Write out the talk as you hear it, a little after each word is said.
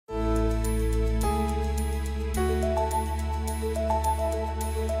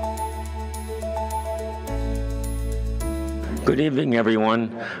Good evening,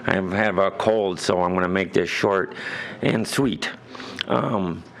 everyone. I have a cold, so I'm going to make this short and sweet.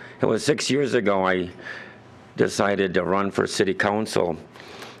 It was 6 years ago I decided to run for city council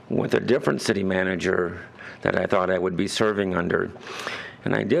with a different city manager that I thought I would be serving under.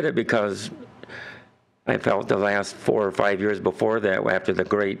 And I did it because I felt the last 4 or 5 years before that, after the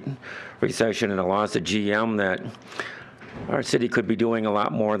Great Recession and the loss of GM, that our city could be doing a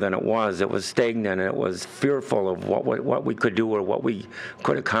lot more than it was. It was stagnant. It was fearful of what we could do or what we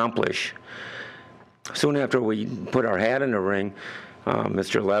could accomplish. Soon after we put our hat in the ring,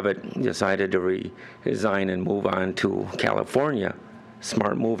 Mr. Levitt decided to resign and move on to California.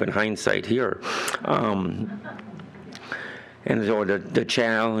 Smart move in hindsight here. And so the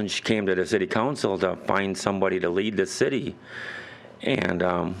challenge came to the city council to find somebody to lead the city.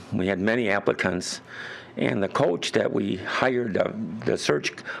 And we had many applicants. And the coach that we hired, the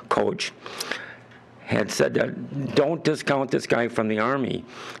search coach, had said that don't discount this guy from the Army.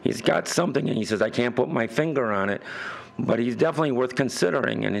 He's got something, and he says, I can't put my finger on it, but he's definitely worth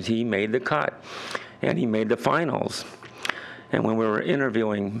considering. And he made the cut, and he made the finals. And when we were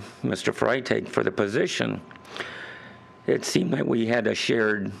interviewing Mr. Freitag for the position, it seemed like we had a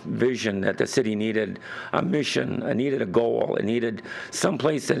shared vision that the city needed a mission, it needed a goal, it needed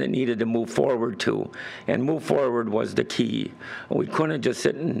someplace that it needed to move forward to. And move forward was the key. We couldn't just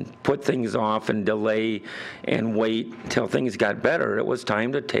sit and put things off and delay and wait till things got better. It was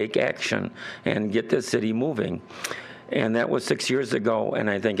time to take action and get the city moving. And that was 6 years ago, and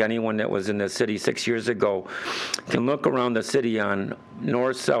I think anyone that was in the city 6 years ago can look around the city on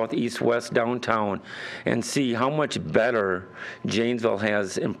north, south, east, west, downtown, and see how much better Janesville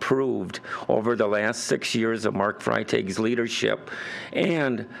has improved over the last 6 years of Mark Freitag's leadership.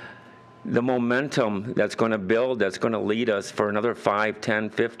 And the momentum that's going to build, that's going to lead us for another 5, 10,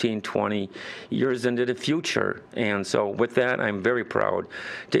 15, 20 years into the future. And so with that, I'm very proud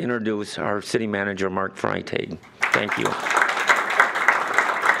to introduce our city manager, Mark Freitag. Thank you.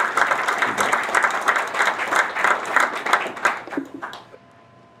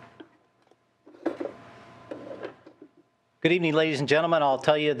 Good evening, ladies and gentlemen. I'll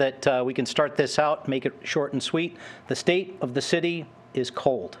tell you that we can start this out, make it short and sweet. The state of the city is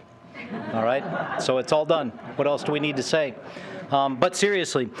cold. All right, so it's all done. What else do we need to say? But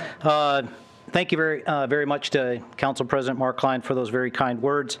seriously, thank you very much to Council President Mark Klein for those very kind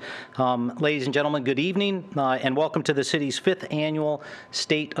words. Ladies and gentlemen, good evening, and welcome to the city's 5th annual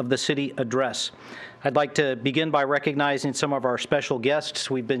State of the City Address. I'd like to begin by recognizing some of our special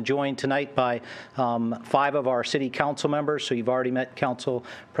guests. We've been joined tonight by 5 of our city council members. So you've already met Council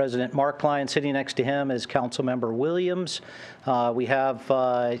President Mark Klein. Sitting next to him is Council Member Williams. We have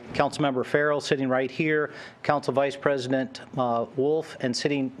Council Member Farrell sitting right here, Council Vice President Wolf, and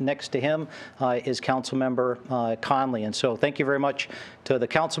sitting next to him is Council Member Conley. And so thank you very much to the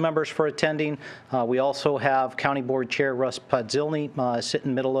council members for attending. We also have County Board Chair Russ Podzilny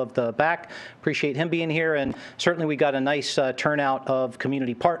sitting middle of the back. Appreciate him being here, and certainly we got a nice turnout of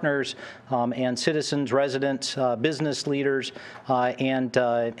community partners and citizens, residents, business leaders, and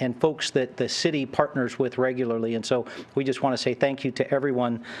folks that the city partners with regularly. And so we just want to say thank you to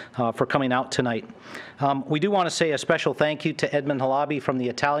everyone for coming out tonight. We do want to say a special thank you to Edmund Halabi from the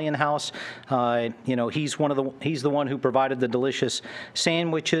Italian House. You know, he's the one who provided the delicious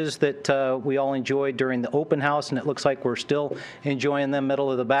sandwiches that we all enjoyed during the open house, and it looks like we're still enjoying them middle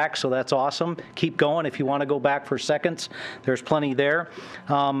of the back, so that's awesome. Keep going. If you want to go back for seconds, there's plenty there.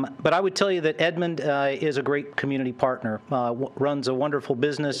 But I would tell you that Edmund is a great community partner, runs a wonderful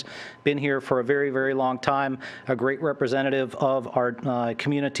business, been here for a very, very long time, a great representative of our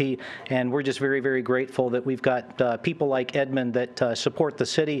community, and we're just very, very grateful that we've got people like Edmund that support the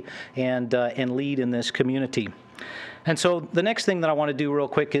city and lead in this community. And so the next thing that I want to do real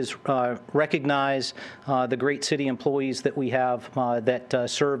quick is recognize the great city employees that we have that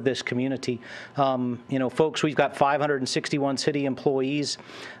serve this community. You know, folks, we've got 561 city employees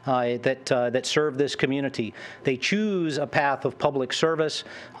that serve this community. They choose a path of public service.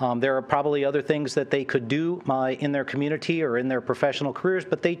 There are probably other things that they could do in their community or in their professional careers,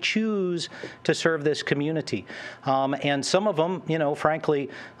 but they choose to serve this community. And some of them, you know,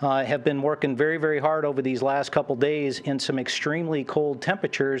 frankly, have been working very, very hard over these last couple days in some extremely cold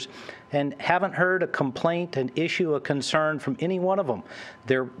temperatures and haven't heard a complaint, an issue, a concern from any one of them.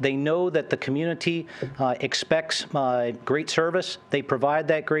 They know that the community expects great service. They provide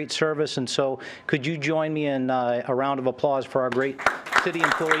that great service. And so could you join me in a round of applause for our great city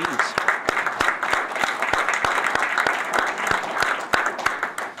employees?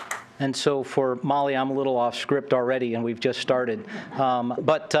 And so for Molly, I'm a little off script already, and we've just started.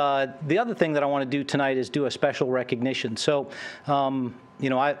 But the other thing that I want to do tonight is do a special recognition. So, you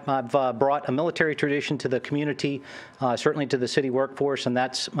know, I've brought a military tradition to the community, certainly to the city workforce, and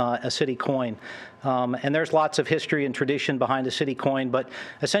that's a city coin. And there's lots of history and tradition behind a city coin, but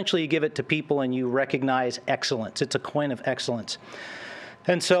essentially you give it to people and you recognize excellence. It's a coin of excellence.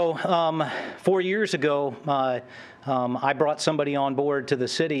 And so 4 years ago, I brought somebody on board to the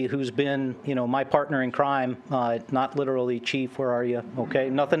city who's been, you know, my partner in crime, not literally, Chief, where are you? Okay,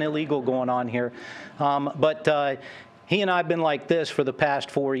 nothing illegal going on here. But he and I have been like this for the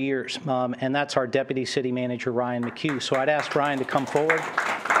past 4 years, and that's our Deputy City Manager, Ryan McHugh. So I'd ask Ryan to come forward.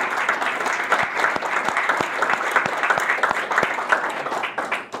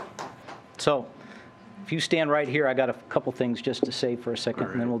 So if you stand right here, I got a couple things just to say for a second,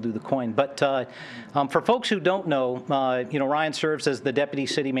 and then we'll do the coin. But for folks who don't know, you know, Ryan serves as the Deputy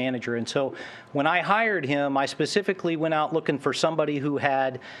City Manager, and so when I hired him, I specifically went out looking for somebody who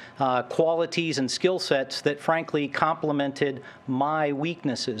had qualities and skill sets that frankly complemented my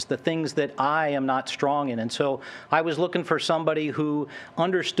weaknesses, the things that I am not strong in. And so I was looking for somebody who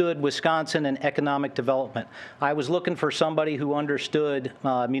understood Wisconsin and economic development. I was looking for somebody who understood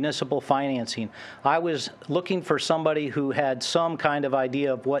municipal financing. I was looking for somebody who had some kind of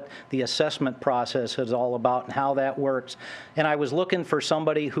idea of what the assessment process is all about and how that works. And I was looking for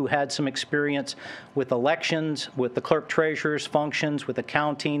somebody who had some experience with elections, with the clerk treasurer's functions, with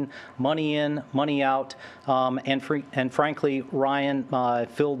accounting, money in, money out, and frankly, Ryan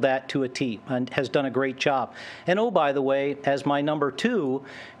filled that to a T and has done a great job. And oh, by the way, as my number 2,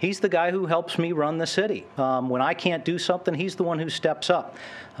 he's the guy who helps me run the city. When I can't do something, he's the one who steps up.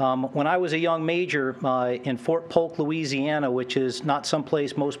 When I was a young major in Fort Polk, Louisiana, which is not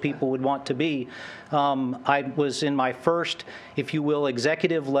someplace most people would want to be, I was in my first, if you will,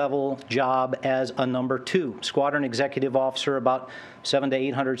 executive level job as a number 2, squadron executive officer, about 700 to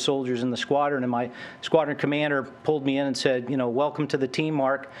 800 soldiers in the squadron. And my squadron commander pulled me in and said, you know, welcome to the team,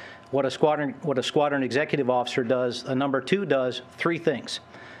 Mark. What a squadron executive officer does, a number 2 does 3 things.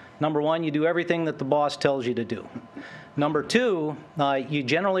 Number 1, you do everything that the boss tells you to do. Number 2, you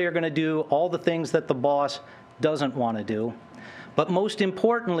generally are going to do all the things that the boss doesn't want to do. But most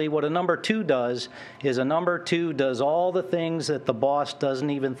importantly, what a number 2 does is a number 2 does all the things that the boss doesn't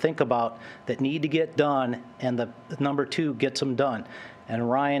even think about that need to get done, and the number 2 gets them done.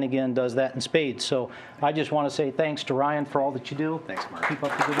 And Ryan, again, does that in spades. So I just want to say thanks to Ryan for all that you do. Thanks, Mark. Keep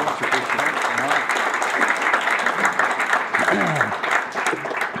up the good work. All right.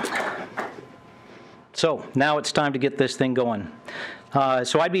 So now it's time to get this thing going.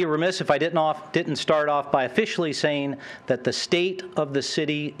 So I'd be remiss if I didn't start off by officially saying that the state of the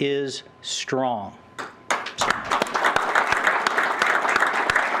city is strong.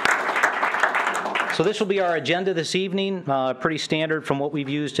 So this will be our agenda this evening, pretty standard from what we've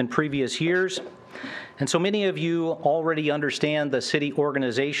used in previous years. And so many of you already understand the city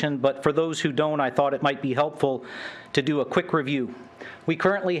organization, but for those who don't, I thought it might be helpful to do a quick review. We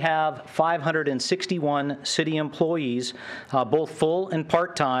currently have 561 city employees, both full and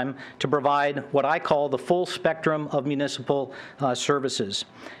part-time, to provide what I call the full spectrum of municipal services.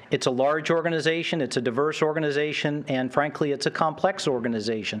 It's a large organization, it's a diverse organization, and frankly, it's a complex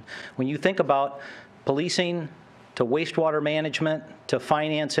organization. When you think about policing, to wastewater management, to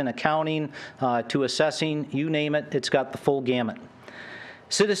finance and accounting, to assessing, you name it, it's got the full gamut.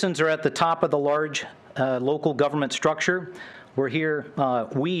 Citizens are at the top of the large local government structure.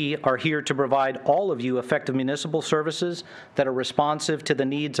 We are here to provide all of you effective municipal services that are responsive to the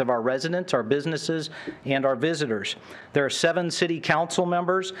needs of our residents, our businesses, and our visitors. There are 7 city council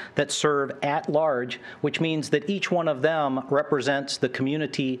members that serve at large, which means that each one of them represents the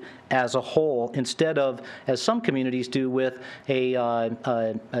community as a whole, instead of, as some communities do, with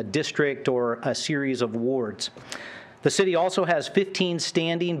a district or a series of wards. The city also has 15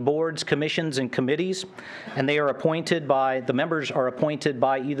 standing boards, commissions, and committees, and they are appointed by, the members are appointed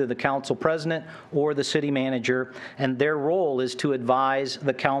by either the council president or the city manager, and their role is to advise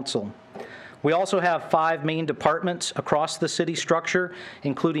the council. We also have 5 main departments across the city structure,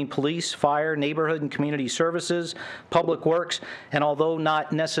 including police, fire, neighborhood and community services, public works, and although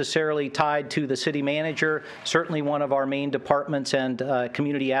not necessarily tied to the city manager, certainly one of our main departments and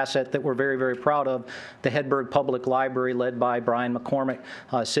community asset that we're very, very proud of, the Hedberg Public Library, led by Brian McCormick,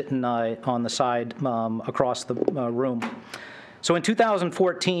 sitting on the side across the room. So in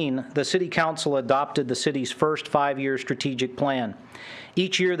 2014, the City Council adopted the city's first 5-year strategic plan.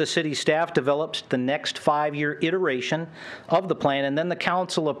 Each year, the city staff develops the next 5-year iteration of the plan, and then the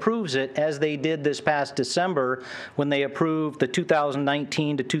council approves it, as they did this past December when they approved the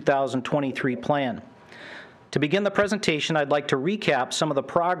 2019 to 2023 plan. To begin the presentation, I'd like to recap some of the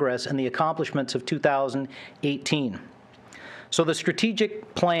progress and the accomplishments of 2018. So the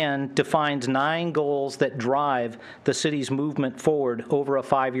strategic plan defines 9 goals that drive the city's movement forward over a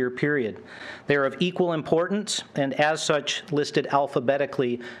 5-year period. They are of equal importance and as such listed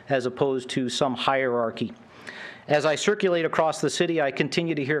alphabetically as opposed to some hierarchy. As I circulate across the city, I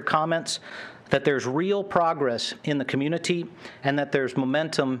continue to hear comments that there's real progress in the community and that there's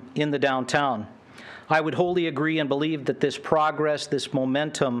momentum in the downtown. I would wholly agree and believe that this progress, this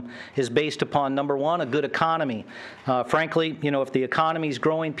momentum, is based upon, number one, a good economy. Frankly, if the economy is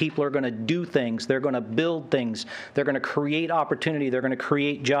growing, people are going to do things. They're going to build things. They're going to create opportunity. They're going to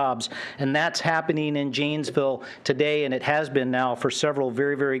create jobs. And that's happening in Janesville today, and it has been now for several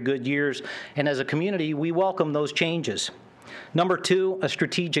very, very good years. And as a community, we welcome those changes. Number 2, a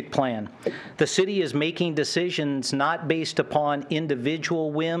strategic plan. The city is making decisions not based upon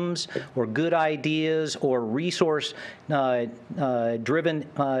individual whims or good ideas or resource-driven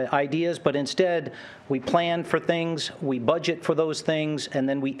ideas, but instead we plan for things, we budget for those things, and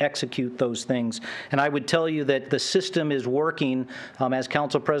then we execute those things. And I would tell you that the system is working, as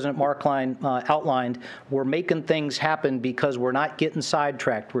Council President Markline outlined. We're making things happen because we're not getting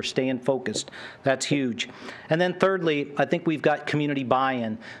sidetracked. We're staying focused. That's huge. And then thirdly, I think we've got community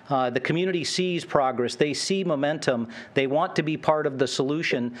buy-in. The community sees progress. They see momentum. They want to be part of the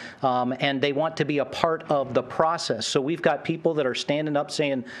solution, and they want to be a part of the process. So we've got people that are standing up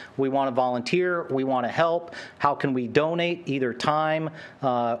saying, we want to volunteer, we want to help, how can we donate, either time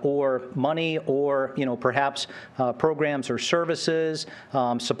or money or perhaps programs or services,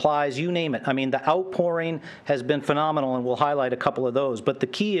 supplies, you name it. I mean, the outpouring has been phenomenal, and we'll highlight a couple of those. But the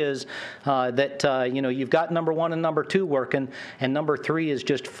key is that you've got number 1 and number 2 working, and number 3 is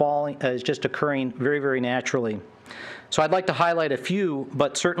just occurring very, very naturally. So I'd like to highlight a few,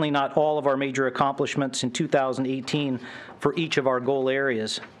 but certainly not all of our major accomplishments in 2018 for each of our goal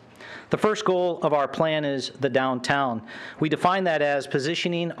areas. The first goal of our plan is the downtown. We define that as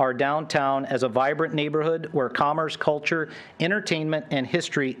positioning our downtown as a vibrant neighborhood where commerce, culture, entertainment, and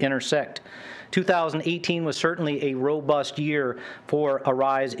history intersect. 2018 was certainly a robust year for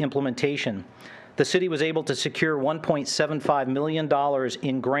ARISE implementation. The city was able to secure $1.75 million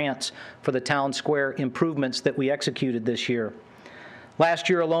in grants for the town square improvements that we executed this year. Last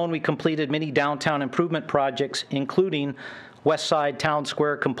year alone, we completed many downtown improvement projects, including West Side Town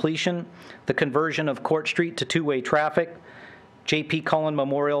Square completion, the conversion of Court Street to 2-way traffic, J.P. Cullen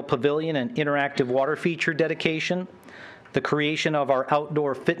Memorial Pavilion and interactive water feature dedication, the creation of our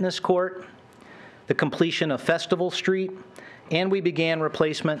outdoor fitness court, the completion of Festival Street, and we began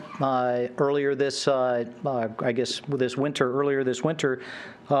replacement earlier this winter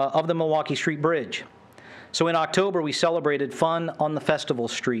of the Milwaukee Street Bridge. So in October, we celebrated Fun on the Festival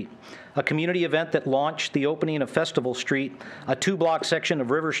Street, a community event that launched the opening of Festival Street, a 2-block section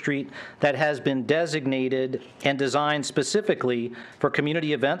of River Street that has been designated and designed specifically for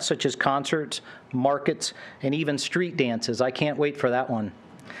community events such as concerts, markets, and even street dances. I can't wait for that one.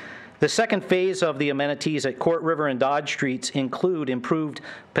 The second phase of the amenities at Court River and Dodge Streets include improved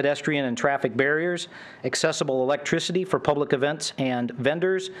pedestrian and traffic barriers, accessible electricity for public events and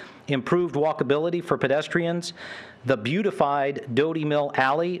vendors, improved walkability for pedestrians, the beautified Doty Mill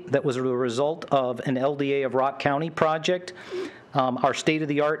Alley that was a result of an LDA of Rock County project, our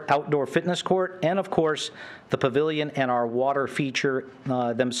state-of-the-art outdoor fitness court, and of course, the pavilion and our water feature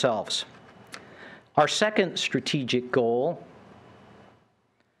themselves. Our second strategic goal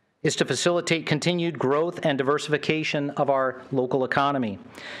is to facilitate continued growth and diversification of our local economy.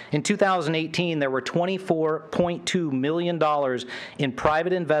 In 2018, there were $24.2 million in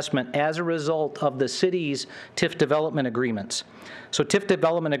private investment as a result of the city's TIF development agreements. So TIF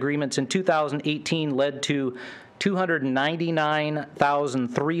development agreements in 2018 led to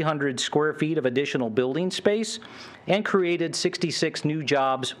 299,300 square feet of additional building space and created 66 new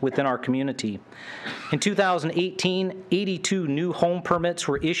jobs within our community. In 2018, 82 new home permits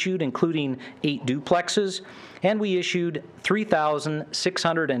were issued, including 8 duplexes, and we issued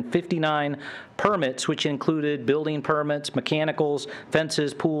 3,659 permits, which included building permits, mechanicals,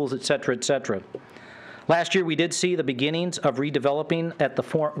 fences, pools, et cetera, et cetera. Last year, we did see the beginnings of redevelopment at the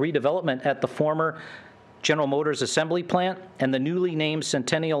former General Motors Assembly Plant, and the newly named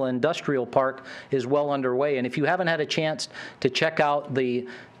Centennial Industrial Park is well underway. And if you haven't had a chance to check out the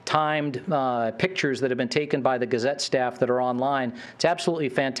timed pictures that have been taken by the Gazette staff that are online. It's absolutely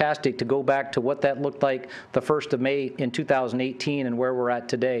fantastic to go back to what that looked like the 1st of May in 2018 and where we're at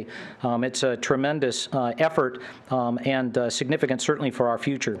today. It's a tremendous effort and significant certainly for our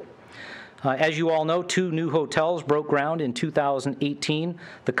future. As you all know, 2 new hotels broke ground in 2018,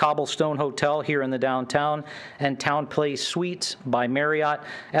 the Cobblestone Hotel here in the downtown and Town Place Suites by Marriott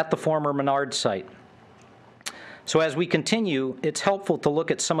at the former Menard site. So as we continue, it's helpful to look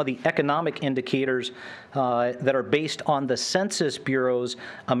at some of the economic indicators that are based on the Census Bureau's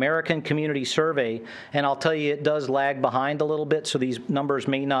American Community Survey, and I'll tell you it does lag behind a little bit, so these numbers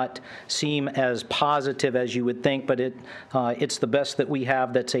may not seem as positive as you would think, but it's the best that we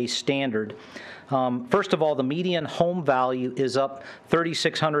have that's a standard. First of all, the median home value is up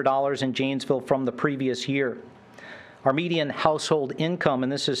 $3,600 in Janesville from the previous year. Our median household income,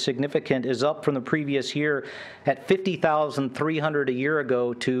 and this is significant, is up from the previous year at $50,300 a year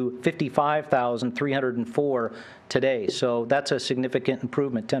ago to $55,304 today. So that's a significant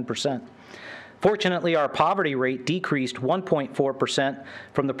improvement, 10%. Fortunately, our poverty rate decreased 1.4%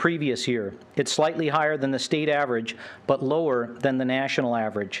 from the previous year. It's slightly higher than the state average, but lower than the national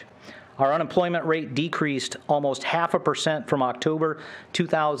average. Our unemployment rate decreased almost 0.5% from October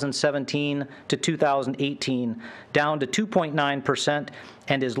 2017 to 2018, down to 2.9%,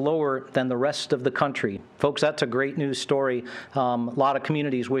 and is lower than the rest of the country. Folks, that's a great news story. A lot of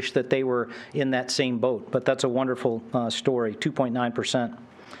communities wish that they were in that same boat, but that's a wonderful story, 2.9%.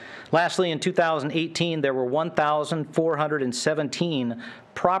 Lastly, in 2018, there were 1,417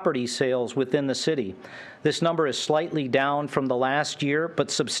 property sales within the city. This number is slightly down from the last year, but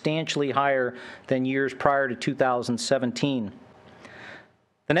substantially higher than years prior to 2017.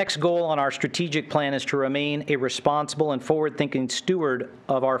 The next goal on our strategic plan is to remain a responsible and forward-thinking steward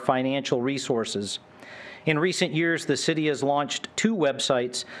of our financial resources. In recent years, the city has launched 2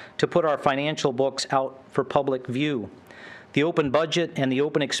 websites to put our financial books out for public view. The Open Budget and the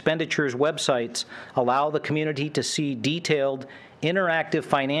Open Expenditures websites allow the community to see detailed, interactive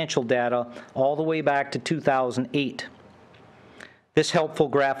financial data all the way back to 2008. This helpful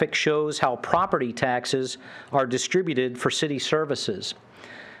graphic shows how property taxes are distributed for city services.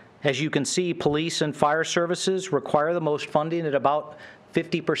 As you can see, police and fire services require the most funding at about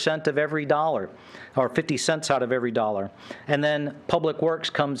 50% of every dollar, or 50 cents out of every dollar. And then Public Works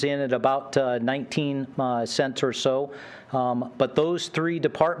comes in at about 19 cents or so. But those 3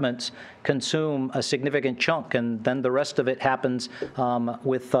 departments consume a significant chunk, and then the rest of it happens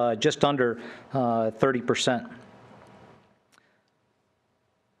with just under 30%.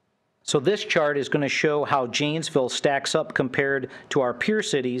 So this chart is going to show how Janesville stacks up compared to our peer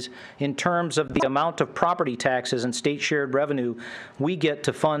cities in terms of the amount of property taxes and state shared revenue we get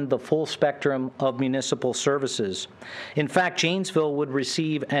to fund the full spectrum of municipal services. In fact, Janesville would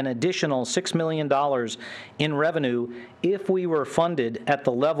receive an additional $6 million in revenue if we were funded at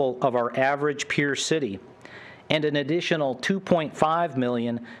the level of our average peer city, and an additional $2.5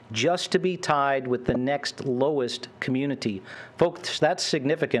 million just to be tied with the next lowest community. Folks, that's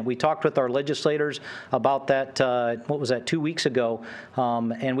significant. We talked with our legislators about that, 2 weeks ago,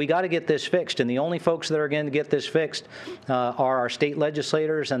 and we got to get this fixed. And the only folks that are going to get this fixed are our state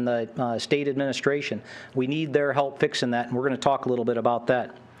legislators and the state administration. We need their help fixing that, and we're going to talk a little bit about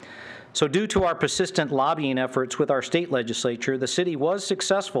that. So due to our persistent lobbying efforts with our state legislature, the city was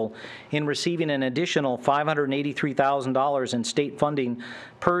successful in receiving an additional $583,000 in state funding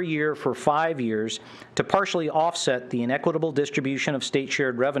per year for 5 years to partially offset the inequitable distribution of state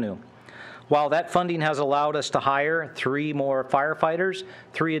shared revenue. While that funding has allowed us to hire 3 more firefighters,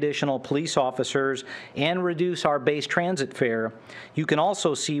 3 additional police officers, and reduce our base transit fare, you can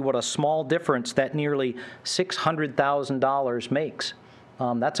also see what a small difference that nearly $600,000 makes.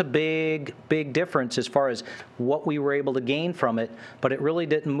 That's a big, big difference as far as what we were able to gain from it, but it really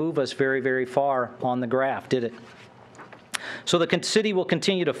didn't move us very, very far on the graph, did it? So the city will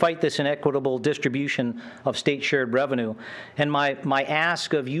continue to fight this inequitable distribution of state shared revenue. And my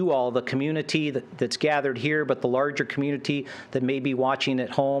ask of you all, the community that's gathered here, but the larger community that may be watching at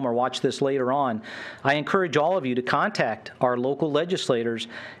home or watch this later on, I encourage all of you to contact our local legislators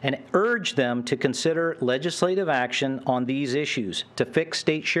and urge them to consider legislative action on these issues to fix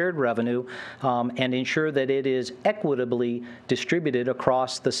state shared revenue and ensure that it is equitably distributed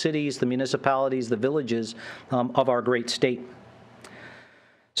across the cities, the municipalities, the villages of our great state.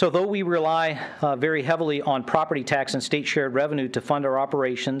 So though we rely very heavily on property tax and state shared revenue to fund our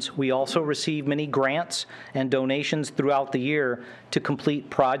operations, we also receive many grants and donations throughout the year to complete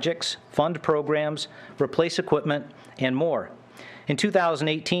projects, fund programs, replace equipment, and more. In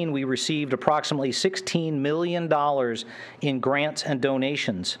 2018, we received approximately $16 million in grants and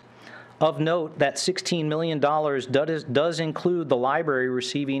donations. Of note, that $16 million does include the library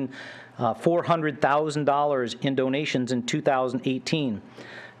receiving $400,000 in donations in 2018.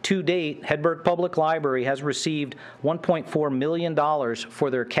 To date, Hedberg Public Library has received $1.4 million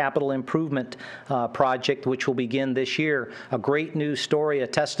for their capital improvement project, which will begin this year. A great news story, a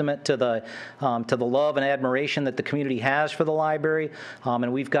testament to the love and admiration that the community has for the library.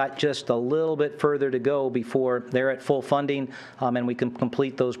 And we've got just a little bit further to go before they're at full funding, and we can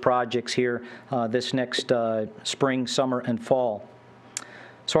complete those projects here this next spring, summer, and fall.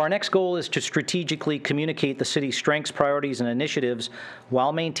 So our next goal is to strategically communicate the city's strengths, priorities, and initiatives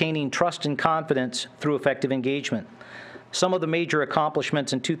while maintaining trust and confidence through effective engagement. Some of the major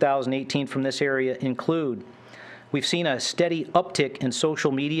accomplishments in 2018 from this area include: we've seen a steady uptick in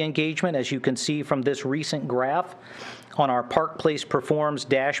social media engagement, as you can see from this recent graph on our Park Place Performs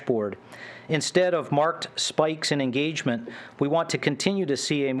dashboard. Instead of marked spikes in engagement, we want to continue to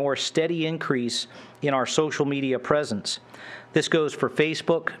see a more steady increase in our social media presence. This goes for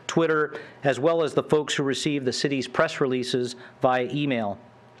Facebook, Twitter, as well as the folks who receive the city's press releases via email.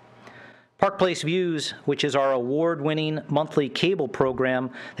 Park Place Views, which is our award-winning monthly cable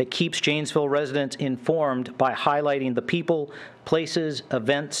program that keeps Janesville residents informed by highlighting the people, places,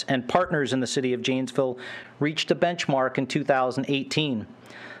 events, and partners in the city of Janesville, reached a benchmark in 2018.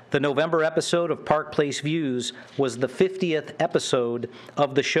 The November episode of Park Place Views was the 50th episode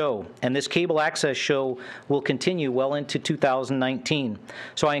of the show, and this cable access show will continue well into 2019.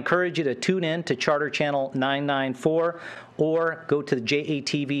 So I encourage you to tune in to Charter Channel 994 or go to the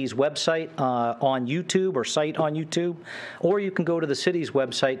JATV's website on YouTube or site on YouTube, or you can go to the city's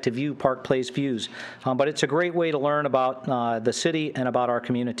website to view Park Place Views. But it's a great way to learn about the city and about our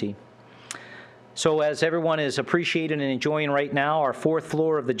community. So as everyone is appreciating and enjoying right now, our fourth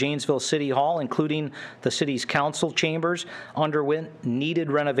floor of the Janesville City Hall, including the city's council chambers, underwent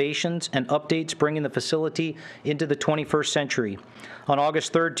needed renovations and updates, bringing the facility into the 21st century. On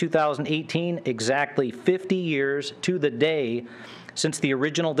August 3rd, 2018, exactly 50 years to the day since the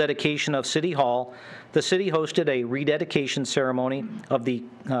original dedication of City Hall, the city hosted a rededication ceremony of the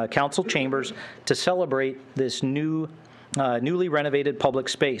council chambers to celebrate this newly renovated public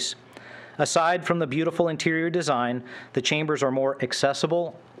space. Aside from the beautiful interior design, the chambers are more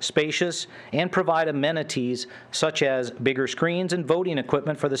accessible, spacious, and provide amenities such as bigger screens and voting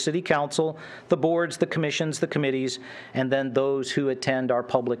equipment for the city council, the boards, the commissions, the committees, and then those who attend our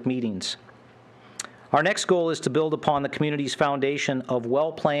public meetings. Our next goal is to build upon the community's foundation of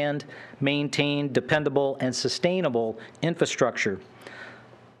well-planned, maintained, dependable, and sustainable infrastructure.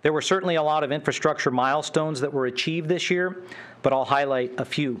 There were certainly a lot of infrastructure milestones that were achieved this year, but I'll highlight a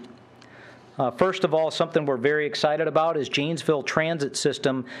few. First of all, something we're very excited about is Janesville Transit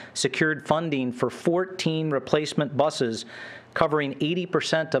System secured funding for 14 replacement buses, covering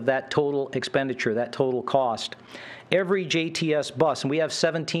 80% of that total expenditure, that total cost. Every JTS bus, and we have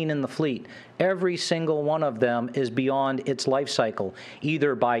 17 in the fleet, every single one of them is beyond its life cycle,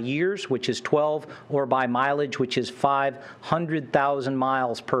 either by years, which is 12, or by mileage, which is 500,000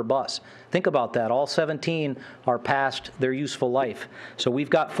 miles per bus. Think about that. All 17 are past their useful life. So we've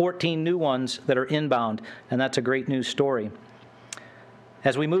got 14 new ones that are inbound, and that's a great news story.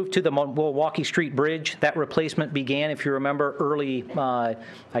 As we move to the Milwaukee Street Bridge, that replacement began, if you remember, early,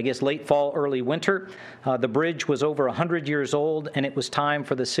 late fall, early winter. The bridge was over 100 years old, and it was time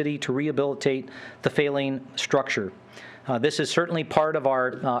for the city to rehabilitate the failing structure. This is certainly part of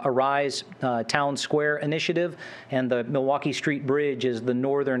our Arise Town Square initiative, and the Milwaukee Street Bridge is the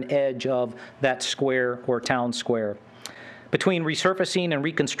northern edge of that square or town square. Between resurfacing and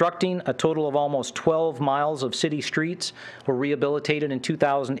reconstructing, a total of almost 12 miles of city streets were rehabilitated in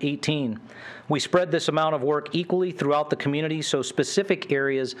 2018. We spread this amount of work equally throughout the community so specific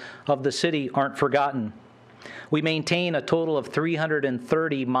areas of the city aren't forgotten. We maintain a total of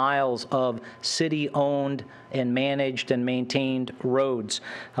 330 miles of city-owned and managed and maintained roads.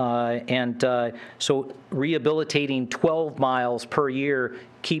 So rehabilitating 12 miles per year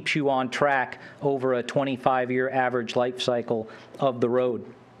keeps you on track over a 25-year average life cycle of the road.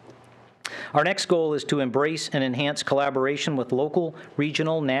 Our next goal is to embrace and enhance collaboration with local,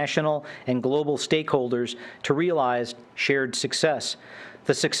 regional, national, and global stakeholders to realize shared success.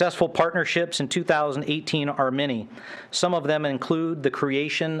 The successful partnerships in 2018 are many. Some of them include the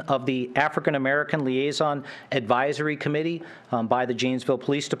creation of the African American Liaison Advisory Committee by the Janesville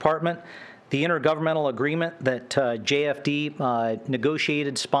Police Department, the intergovernmental agreement that JFD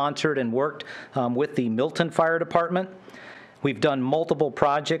negotiated, sponsored, and worked with the Milton Fire Department. We've done multiple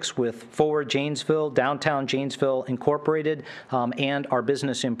projects with Forward Janesville, Downtown Janesville Incorporated, and our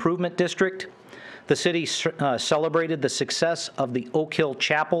Business Improvement District. The city celebrated the success of the Oak Hill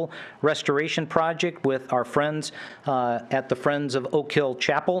Chapel restoration project with our friends at the Friends of Oak Hill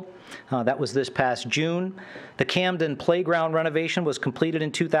Chapel. That was this past June. The Camden Playground renovation was completed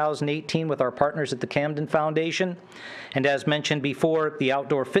in 2018 with our partners at the Camden Foundation. And as mentioned before, the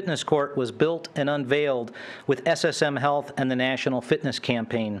outdoor fitness court was built and unveiled with SSM Health and the National Fitness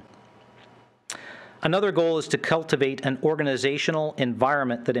Campaign. Another goal is to cultivate an organizational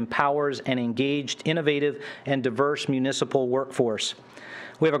environment that empowers an engaged, innovative, and diverse municipal workforce.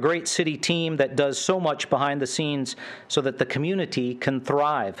 We have a great city team that does so much behind the scenes so that the community can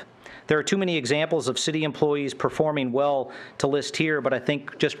thrive. There are too many examples of city employees performing well to list here, but I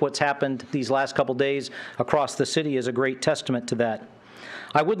think just what's happened these last couple days across the city is a great testament to that.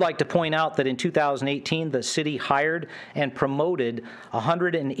 I would like to point out that in 2018, the city hired and promoted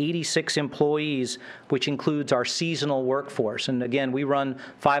 186 employees, which includes our seasonal workforce. And again, we run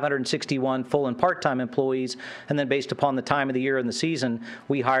 561 full and part-time employees, and then based upon the time of the year and the season,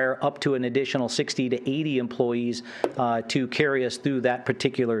 we hire up to an additional 60 to 80 employees to carry us through that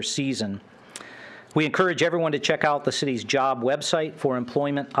particular season. We encourage everyone to check out the city's job website for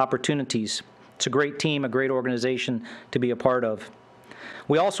employment opportunities. It's a great team, a great organization to be a part of.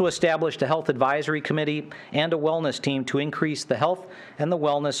 We also established a health advisory committee and a wellness team to increase the health and the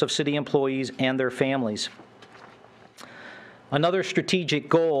wellness of city employees and their families. Another strategic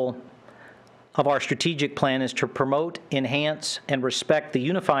goal of our strategic plan is to promote, enhance, and respect the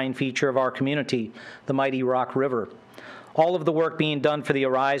unifying feature of our community, the mighty Rock River. All of the work being done for the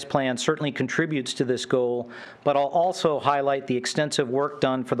ARISE plan certainly contributes to this goal, but I'll also highlight the extensive work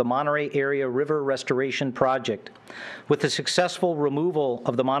done for the Monterey Area River Restoration Project. With the successful removal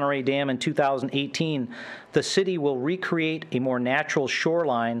of the Monterey Dam in 2018, the city will recreate a more natural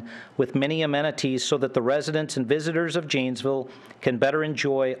shoreline with many amenities so that the residents and visitors of Janesville can better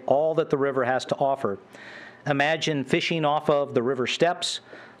enjoy all that the river has to offer. Imagine fishing off of the river steps,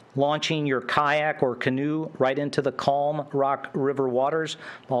 launching your kayak or canoe right into the calm Rock River waters,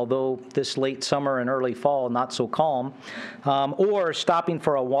 although this late summer and early fall, not so calm, or stopping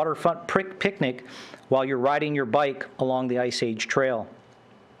for a waterfront picnic while you're riding your bike along the Ice Age Trail.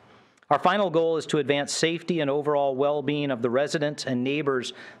 Our final goal is to advance safety and overall well-being of the residents and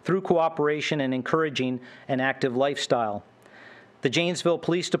neighbors through cooperation and encouraging an active lifestyle. The Janesville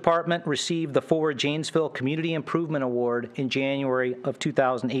Police Department received the Forward Janesville Community Improvement Award in January of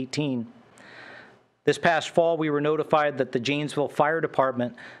 2018. This past fall, we were notified that the Janesville Fire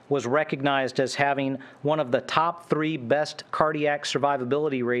Department was recognized as having one of the top 3 best cardiac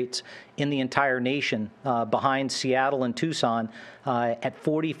survivability rates in the entire nation, behind Seattle and Tucson at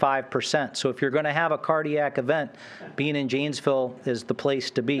 45%. So if you're going to have a cardiac event, being in Janesville is the place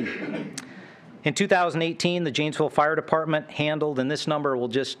to be. In 2018, the Janesville Fire Department handled, and this number will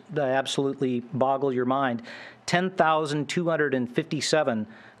just absolutely boggle your mind, 10,257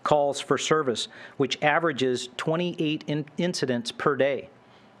 calls for service, which averages 28 incidents per day.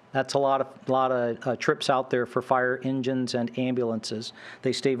 That's a lot of trips out there for fire engines and ambulances.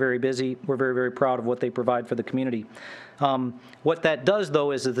 They stay very busy. We're very, very proud of what they provide for the community. What that does,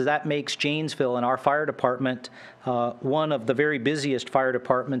 though, is that makes Janesville and our fire department one of the very busiest fire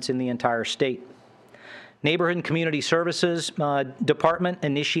departments in the entire state. Neighborhood and Community Services Department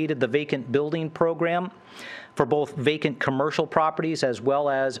initiated the vacant building program for both vacant commercial properties as well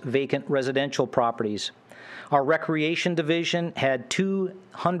as vacant residential properties. Our Recreation Division had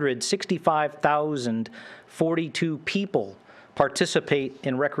 265,042 people participate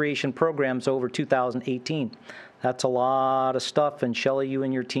in recreation programs over 2018. That's a lot of stuff, and Shelley, you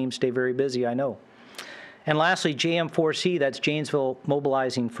and your team stay very busy, I know. And lastly, JM4C, that's Janesville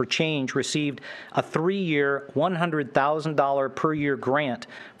Mobilizing for Change, received a 3-year, $100,000 per year grant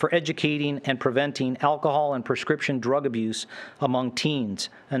for educating and preventing alcohol and prescription drug abuse among teens.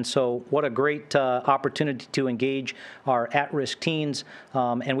 And so what a great opportunity to engage our at-risk teens,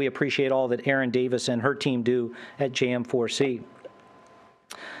 and we appreciate all that Erin Davis and her team do at JM4C.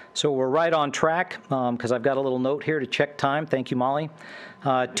 So we're right on track, because I've got a little note here to check time. Thank you, Molly.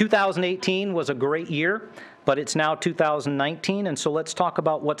 2018 was a great year, but it's now 2019, and so let's talk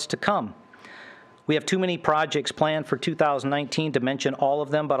about what's to come. We have too many projects planned for 2019 to mention all of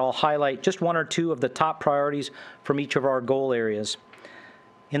them, but I'll highlight just 1 or 2 of the top priorities from each of our goal areas.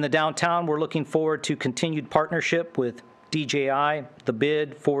 In the downtown, we're looking forward to continued partnership with DJI, The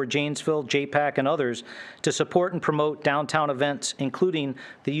Bid, Forward Janesville, JPAC, and others to support and promote downtown events, including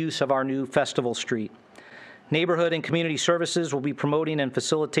the use of our new Festival Street. Neighborhood and Community Services will be promoting and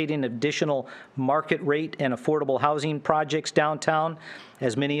facilitating additional market rate and affordable housing projects downtown.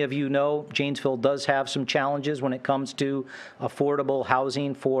 As many of you know, Janesville does have some challenges when it comes to affordable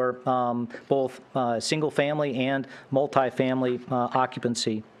housing for both single-family and multifamily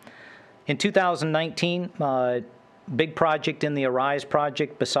occupancy. In 2019, big project in the Arise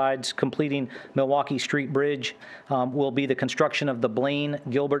project, besides completing Milwaukee Street Bridge, will be the construction of the Blaine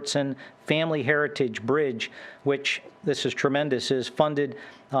Gilbertson Family Heritage Bridge, which, this is tremendous, is funded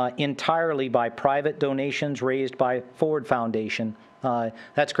entirely by private donations raised by Ford Foundation.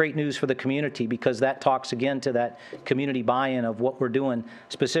 That's great news for the community, because that talks again to that community buy-in of what we're doing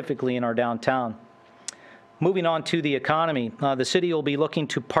specifically in our downtown. Moving on to the economy, the city will be looking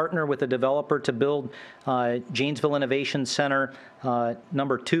to partner with a developer to build Janesville Innovation Center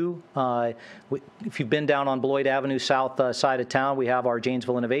number 2. If you've been down on Beloit Avenue south side of town, we have our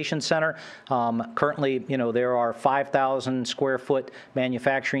Janesville Innovation Center. Currently, there are 5,000 square foot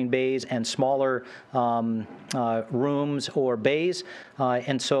manufacturing bays and smaller rooms or bays.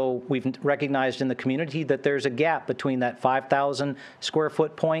 And so we've recognized in the community that there's a gap between that 5,000 square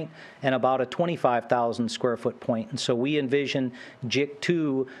foot point and about a 25,000 square foot point. And so we envision JIC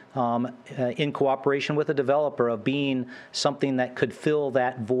 2 in cooperation with a developer of being something that could fill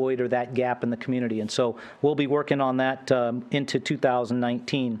that void or that gap in the community. And so we'll be working on that into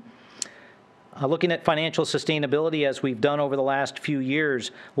 2019. Looking at financial sustainability, as we've done over the last few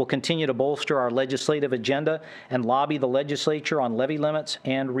years, we'll continue to bolster our legislative agenda and lobby the legislature on levy limits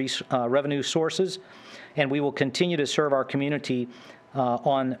and revenue sources. And we will continue to serve our community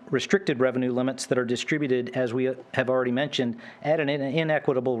on restricted revenue limits that are distributed, as we have already mentioned, at an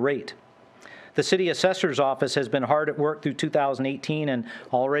inequitable rate. The City Assessor's Office has been hard at work through 2018 and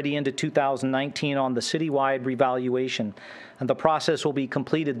already into 2019 on the citywide revaluation. And the process will be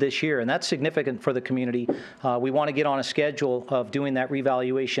completed this year, and that's significant for the community. We want to get on a schedule of doing that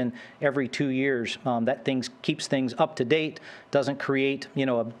revaluation every 2 years. That keeps things up to date, doesn't create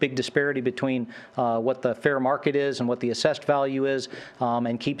a big disparity between what the fair market is and what the assessed value is,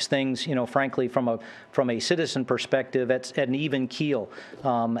 and keeps things, frankly, from a citizen perspective, at an even keel,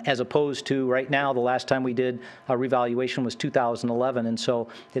 as opposed to right now. The last time we did a revaluation was 2011, and so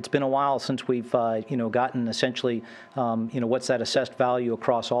it's been a while since we've gotten essentially what's that assessed value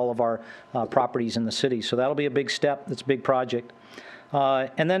across all of our properties in the city. So that'll be a big step. It's a big project.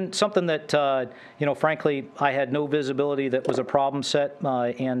 And then something that, frankly, I had no visibility that was a problem set,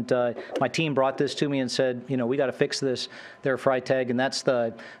 and my team brought this to me and said, we got to fix this there, Freitag, and that's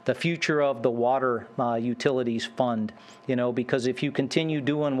the future of the water utilities fund, because if you continue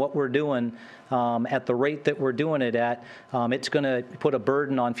doing what we're doing at the rate that we're doing it at, it's going to put a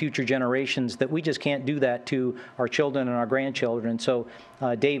burden on future generations that we just can't do that to our children and our grandchildren. So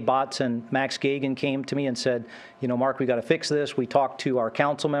Dave Botts and Max Gagan came to me and said, Mark, we got to fix this. We talked to our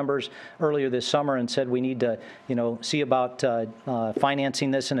council members earlier this summer and said we need to, see about financing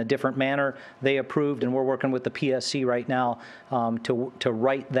this in a different manner. They approved, and we're working with the PSC right now to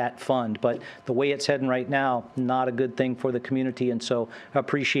write that fund. But the way it's heading right now, not a good thing for the community, and so I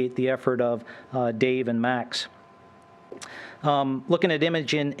appreciate the effort of Dave and Max. Looking at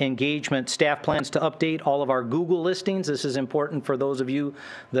image engagement, staff plans to update all of our Google listings. This is important for those of you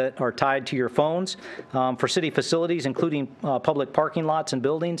that are tied to your phones. For city facilities, including public parking lots and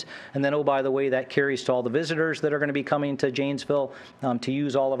buildings. And then, oh, by the way, that carries to all the visitors that are going to be coming to Janesville to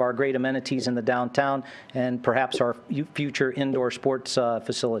use all of our great amenities in the downtown and perhaps our future indoor sports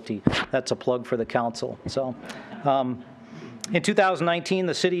facility. That's a plug for the council. So. In 2019,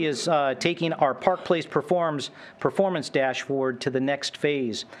 the city is taking our Park Place performance dashboard to the next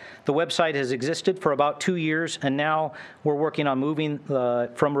phase. The website has existed for about 2 years, and now we're working on moving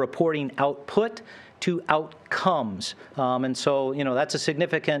from reporting output to outcomes. And so, that's a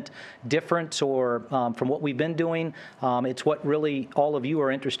significant difference from what we've been doing. It's what really all of you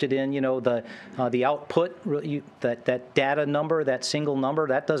are interested in, the output, that data number, that single number,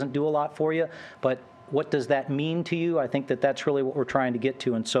 that doesn't do a lot for you, but what does that mean to you? I think that's really what we're trying to get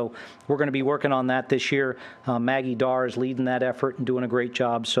to, and so we're going to be working on that this year. Maggie Darr is leading that effort and doing a great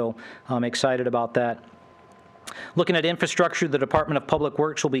job, so I'm excited about that. Looking at infrastructure, the Department of Public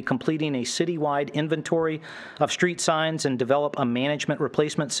Works will be completing a citywide inventory of street signs and develop a management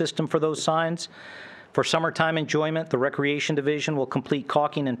replacement system for those signs. For summertime enjoyment, the Recreation Division will complete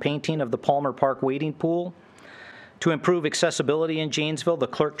caulking and painting of the Palmer Park wading pool. To improve accessibility in Janesville, the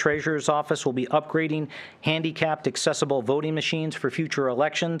Clerk Treasurer's Office will be upgrading handicapped accessible voting machines for future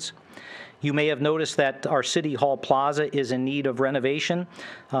elections. You may have noticed that our City Hall Plaza is in need of renovation.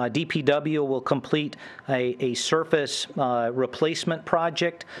 DPW will complete a surface replacement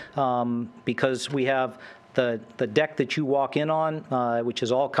project because we have the deck that you walk in on, which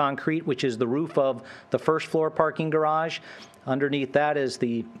is all concrete, which is the roof of the first floor parking garage. Underneath that is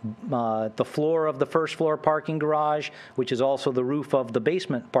the floor of the first floor parking garage, which is also the roof of the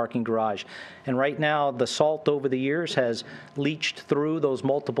basement parking garage. And right now, the salt over the years has leached through those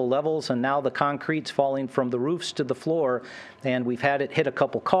multiple levels, and now the concrete's falling from the roofs to the floor, and we've had it hit a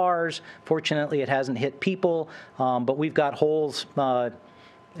couple cars. Fortunately, it hasn't hit people, but we've got holes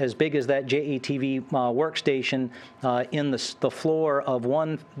as big as that JATV workstation in the floor of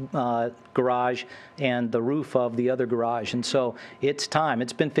one garage and the roof of the other garage. And so it's time.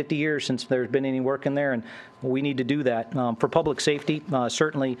 It's been 50 years since there's been any work in there, and we need to do that for public safety,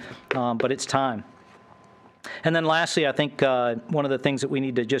 certainly, but it's time. And then lastly, I think one of the things that we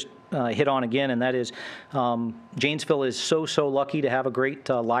need to just hit on again, and that is Janesville is so lucky to have a great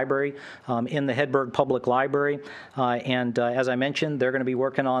library in the Hedberg Public Library. And as I mentioned, they're going to be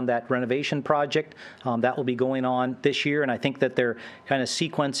working on that renovation project. That will be going on this year, and I think that they're kind of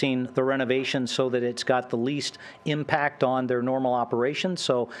sequencing the renovation so that it's got the least impact on their normal operations.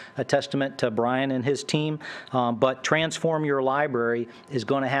 So a testament to Brian and his team. But Transform Your Library is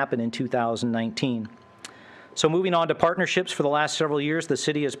going to happen in 2019. So moving on to partnerships, for the last several years, the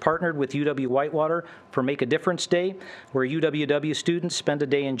city has partnered with UW-Whitewater for Make a Difference Day, where UWW students spend a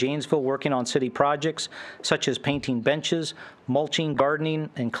day in Janesville working on city projects such as painting benches, mulching, gardening,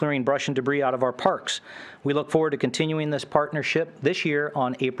 and clearing brush and debris out of our parks. We look forward to continuing this partnership this year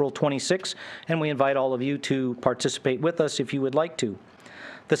on April 26, and we invite all of you to participate with us if you would like to.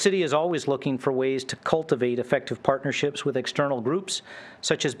 The city is always looking for ways to cultivate effective partnerships with external groups,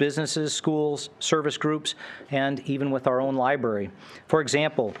 such as businesses, schools, service groups, and even with our own library. For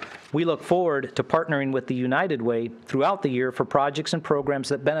example, we look forward to partnering with the United Way throughout the year for projects and programs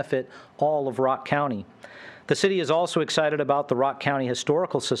that benefit all of Rock County. The city is also excited about the Rock County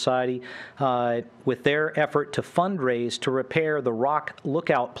Historical Society with their effort to fundraise to repair the Rock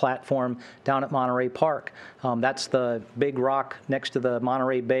Lookout platform down at Monterey Park. That's the big rock next to the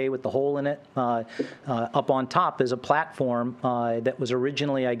Monterey Bay with the hole in it. Up on top is a platform that was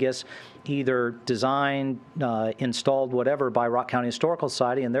originally, I guess, either designed, installed, whatever, by Rock County Historical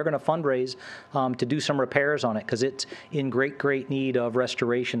Society, and they're going to fundraise to do some repairs on it because it's in great need of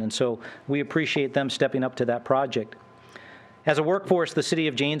restoration. And so we appreciate them stepping up to that project. As a workforce, the City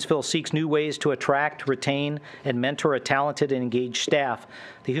of Janesville seeks new ways to attract, retain, and mentor a talented and engaged staff.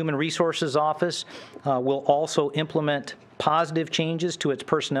 The Human Resources Office will also implement positive changes to its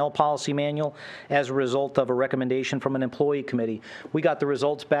personnel policy manual as a result of a recommendation from an employee committee. We got the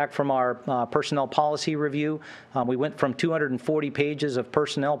results back from our personnel policy review. We went from 240 pages of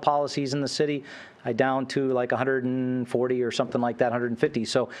personnel policies in the city down to like 140 or something like that, 150.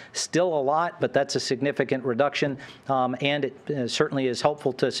 So still a lot, but that's a significant reduction. And it certainly is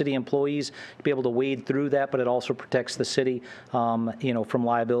helpful to city employees to be able to wade through that, but it also protects the city, from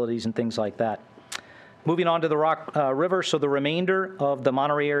liabilities and things like that. Moving on to the Rock River, so the remainder of the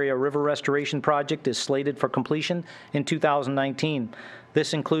Monterey Area River Restoration Project is slated for completion in 2019.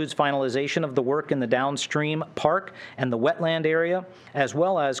 This includes finalization of the work in the downstream park and the wetland area, as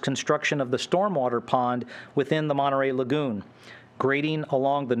well as construction of the stormwater pond within the Monterey Lagoon, grading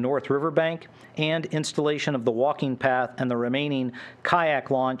along the North Riverbank, and installation of the walking path and the remaining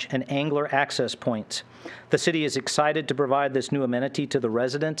kayak launch and angler access points. The city is excited to provide this new amenity to the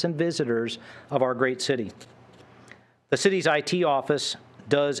residents and visitors of our great city. The city's IT office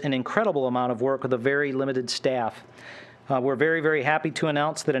does an incredible amount of work with a very limited staff. We're very happy to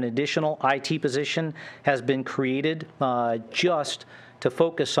announce that an additional IT position has been created just to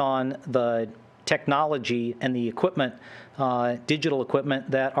focus on the technology and the equipment, digital equipment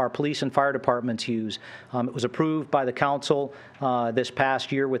that our police and fire departments use. It was approved by the council this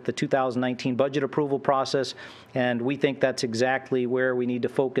past year with the 2019 budget approval process, and we think that's exactly where we need to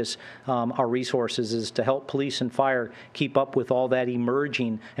focus our resources, is to help police and fire keep up with all that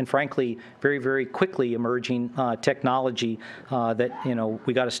emerging and frankly very quickly emerging technology that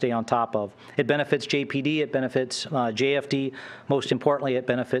we got to stay on top of. It benefits JPD, it benefits JFD, most importantly it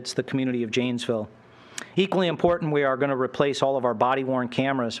benefits the community of Janesville. Equally important, we are going to replace all of our body-worn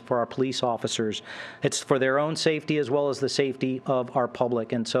cameras for our police officers. It's for their own safety as well as the safety of our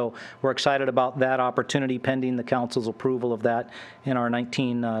public, and so we're excited about that opportunity pending the council's approval of that in our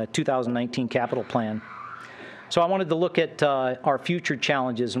 2019 capital plan. So I wanted to look at our future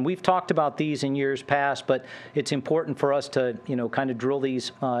challenges, and we've talked about these in years past, but it's important for us to kind of drill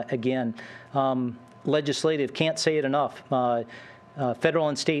these again. Legislative, can't say it enough. Federal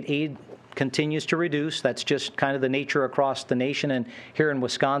and state aid continues to reduce. That's just kind of the nature across the nation and here in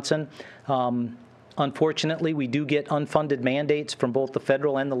Wisconsin. Unfortunately, we do get unfunded mandates from both the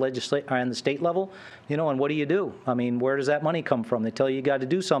federal and the state level, and what do you do? I mean, where does that money come from? They tell you got to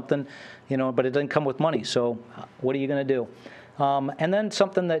do something, but it doesn't come with money. So what are you going to do? And then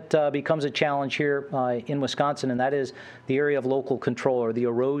something that becomes a challenge here in Wisconsin, and that is the area of local control, or the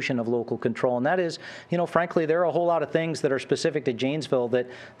erosion of local control. And that is, frankly, there are a whole lot of things that are specific to Janesville that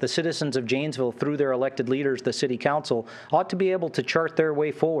the citizens of Janesville, through their elected leaders, the city council, ought to be able to chart their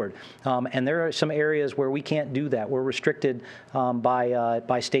way forward. And there are some areas where we can't do that. We're restricted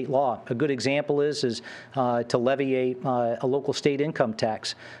by state law. A good example is to levy a local state income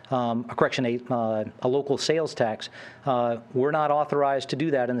tax, a local sales tax. We're not authorized to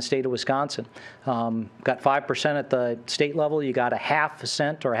do that in the state of Wisconsin. Got 5% at the state level. You got a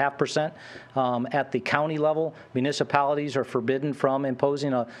 0.5% at the county level. Municipalities are forbidden from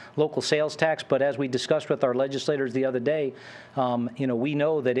imposing a local sales tax. But as we discussed with our legislators the other day, we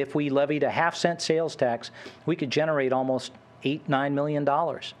know that if we levied a 0.5-cent sales tax, we could generate almost $8-9 million.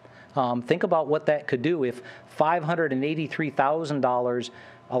 Think about what that could do if $583,000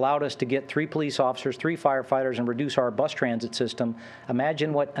 allowed us to get 3 police officers, 3 firefighters, and reduce our bus transit system.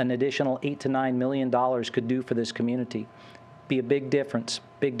 Imagine what an additional $8 to $9 million could do for this community. Be a big difference,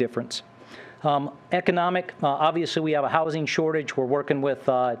 big difference. Economic, obviously we have a housing shortage. We're working with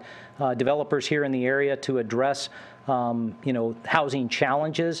developers here in the area to address housing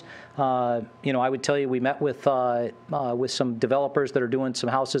challenges. I would tell you we met with some developers that are doing some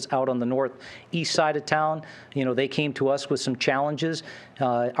houses out on the northeast side of town. They came to us with some challenges.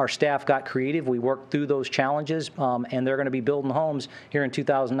 Our staff got creative. We worked through those challenges, and they're going to be building homes here in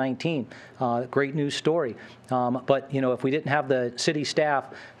 2019. Great news story. But if we didn't have the city staff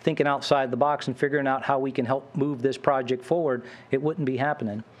thinking outside the box and figuring out how we can help move this project forward, it wouldn't be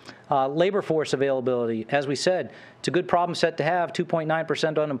happening. Labor force availability, as we said, it's a good problem set to have.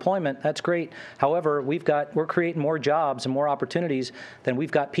 2.9% unemployment, that's great. However, we're creating more jobs and more opportunities than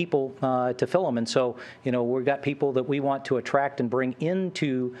we've got people to fill them. And so, we've got people that we want to attract and bring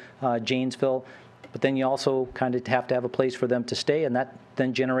into Janesville. But then you also kind of have to have a place for them to stay, and that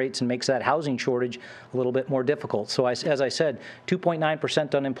then generates and makes that housing shortage a little bit more difficult. So as I said,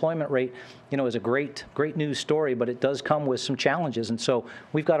 2.9% unemployment rate, is a great news story, but it does come with some challenges. And so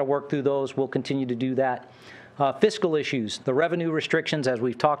we've got to work through those. We'll continue to do that. Fiscal issues, the revenue restrictions, as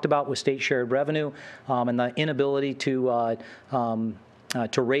we've talked about with state shared revenue, and the inability to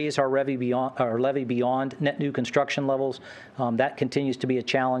raise our levy beyond net new construction levels. That continues to be a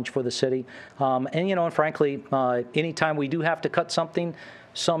challenge for the city. And frankly, anytime we do have to cut something,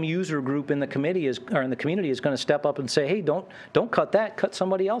 some user group in the community is going to step up and say, hey, don't cut that, cut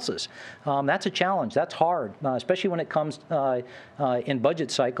somebody else's. That's a challenge. That's hard, especially when it comes in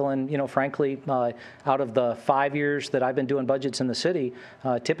budget cycle. And frankly, out of the 5 years that I've been doing budgets in the city,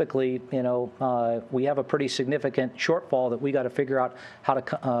 typically, we have a pretty significant shortfall that we got to figure out how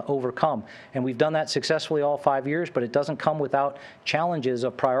to overcome. And we've done that successfully all 5 years, but it doesn't come without challenges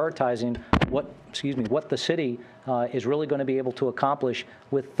of prioritizing what the city is really going to be able to accomplish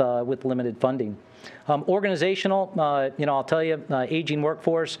with limited funding. Organizational, I'll tell you, aging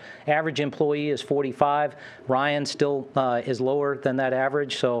workforce, average employee is 45. Ryan still is lower than that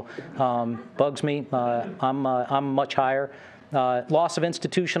average, so bugs me. I'm much higher. Loss of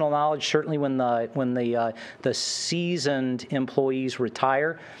institutional knowledge, certainly when the seasoned employees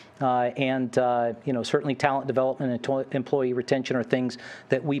retire. Certainly talent development and employee retention are things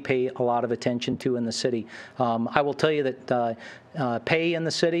that we pay a lot of attention to in the city. I will tell you that pay in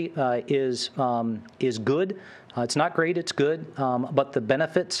the city is good. It's not great, it's good, but the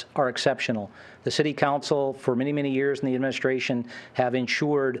benefits are exceptional. The City Council, for many, many years in the administration, have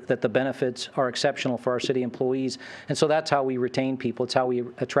ensured that the benefits are exceptional for our city employees. And so that's how we retain people. It's how we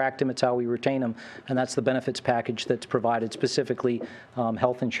attract them. It's how we retain them. And that's the benefits package that's provided, specifically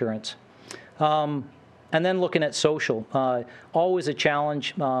health insurance. And then looking at social, always a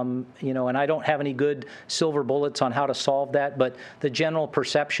challenge, and I don't have any good silver bullets on how to solve that, but the general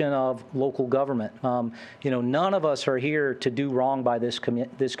perception of local government. None of us are here to do wrong by this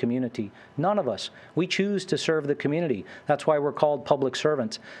community. None of us. We choose to serve the community. That's why we're called public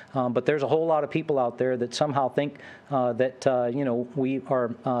servants. But there's a whole lot of people out there that somehow think that, we are,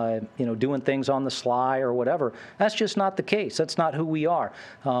 doing things on the sly or whatever. That's just not the case. That's not who we are.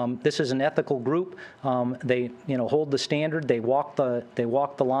 This is an ethical group. They, hold the standard. They walk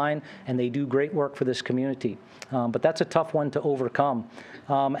the line, and they do great work for this community. But that's a tough one to overcome.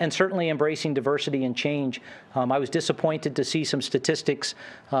 And certainly embracing diversity and change. I was disappointed to see some statistics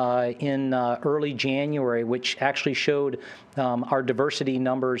in early January, which actually showed our diversity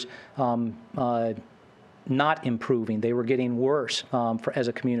numbers not improving. They were getting worse as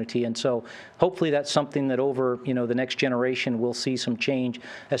a community. And so hopefully that's something that over the next generation we'll see some change,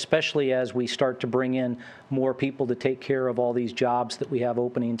 especially as we start to bring in more people to take care of all these jobs that we have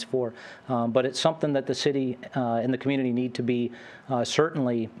openings for. But it's something that the city and the community need to be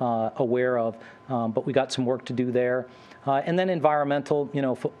certainly aware of. But we got some work to do there. And then environmental,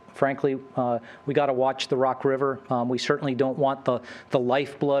 frankly, we got to watch the Rock River. We certainly don't want the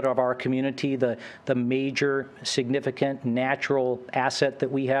lifeblood of our community, the major, significant, natural asset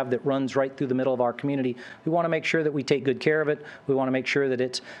that we have that runs right through the middle of our community. We want to make sure that we take good care of it. We want to make sure that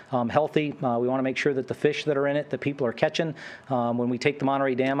it's healthy. We want to make sure that the fish that are in it, that people are catching. When we take the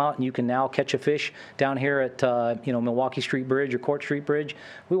Monterey Dam out and you can now catch a fish down here at Milwaukee Street Bridge or Court Street Bridge,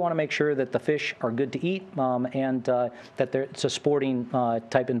 we want to make sure that the fish are good to eat and that it's a sporting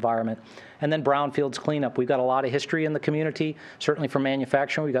type environment. And then brownfields cleanup. We've got a lot of history in the community, certainly for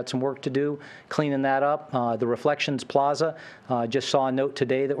manufacturing. We've got some work to do cleaning that up. The Reflections Plaza, just saw a note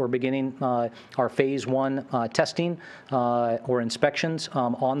today that we're beginning our phase 1 testing or inspections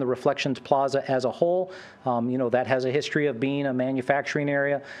on the Reflections Plaza as a whole. That has a history of being a manufacturing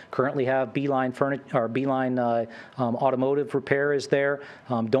area. Currently have Beeline Automotive Repair is there.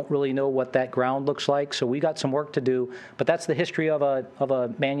 Don't really know what that ground looks like, so we got some work to do. But that's the history of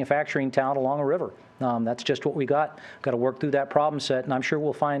a manufacturing town along a river. That's just what we got. Got to work through that problem set, and I'm sure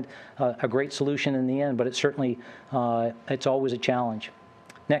we'll find a great solution in the end, but it's certainly, it's always a challenge.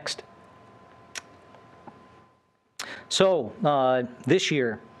 Next. So this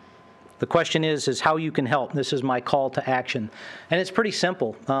year, the question is how you can help. This is my call to action. And it's pretty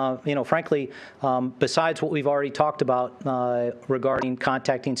simple. Frankly, besides what we've already talked about regarding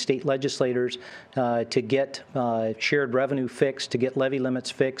contacting state legislators to get shared revenue fixed, to get levy limits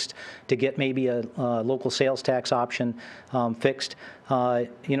fixed, to get maybe a local sales tax option fixed,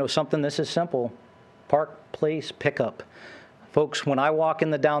 something this is simple. Park Place Pickup. Folks, when I walk in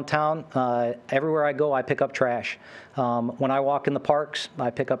the downtown, everywhere I go, I pick up trash. When I walk in the parks, I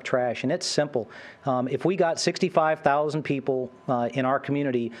pick up trash, and it's simple. If we got 65,000 people in our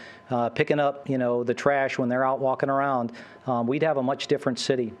community picking up, the trash when they're out walking around, we'd have a much different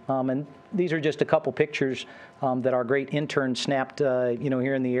city. And these are just a couple pictures that our great intern snapped,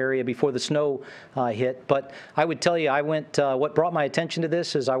 here in the area before the snow hit. But I would tell you, what brought my attention to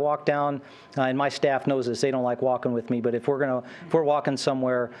this is I walked down, and my staff knows this. They don't like walking with me, but if we're walking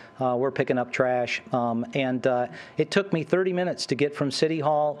somewhere, we're picking up trash. And it took me 30 minutes to get from City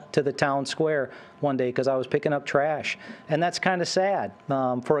Hall to the town square one day because I was picking up trash. And that's kind of sad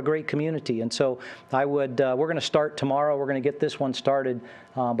for a great community. And so we're going to start tomorrow. We're going to get this one started,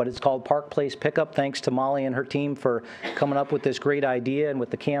 but it's called Park Place Pickup. Thanks to Molly and her team for coming up with this great idea and with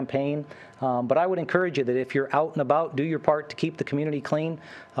the campaign. But I would encourage you that if you're out and about, do your part to keep the community clean.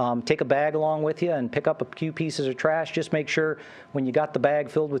 Take a bag along with you and pick up a few pieces of trash. Just make sure when you got the bag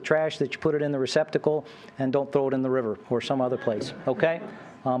filled with trash that you put it in the receptacle and don't throw it in the river or some other place, okay?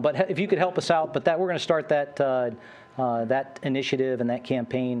 But if you could help us out, we're going to start that initiative and that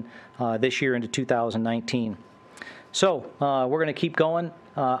campaign this year into 2019. So we're going to keep going.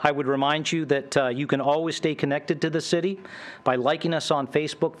 I would remind you that you can always stay connected to the city by liking us on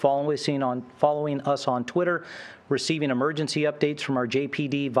Facebook, following us on Twitter, receiving emergency updates from our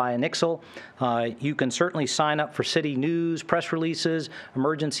JPD via Nixle. You can certainly sign up for city news, press releases,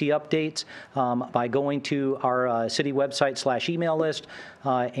 emergency updates by going to our city website /email list.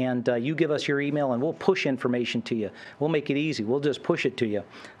 And you give us your email and we'll push information to you. We'll make it easy. We'll just push it to you.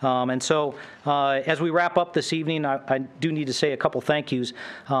 And so as we wrap up this evening, I do need to say a couple thank yous.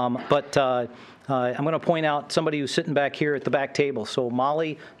 I'm going to point out somebody who's sitting back here at the back table. So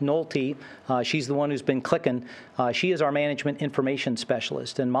Molly Nolte, she's the one who's been clicking. She is our management information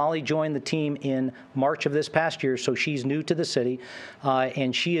specialist. And Molly joined the team in March of this past year, so she's new to the city.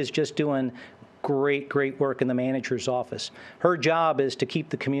 And she is just doing great work in the manager's office. Her job is to keep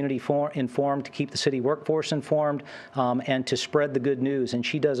the community informed, to keep the city workforce informed, and to spread the good news, and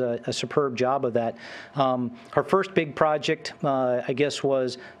she does a superb job of that. Her first big project, I guess,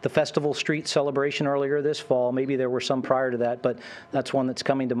 was the Festival Street celebration earlier this fall. Maybe there were some prior to that, but that's one that's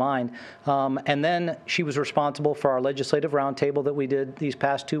coming to mind. And then she was responsible for our legislative roundtable that we did these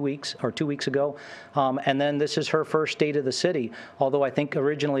past 2 weeks, or 2 weeks ago. And then this is her first State of the City, although I think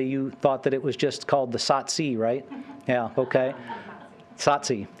originally you thought that it was just called the SOTC, right? Yeah, okay.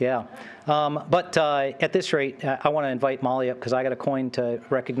 SOTC, yeah. But at this rate, I want to invite Molly up because I got a coin to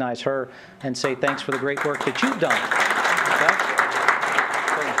recognize her and say thanks for the great work that you've done.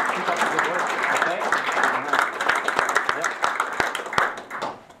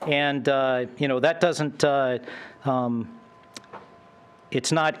 Okay? And, that doesn't,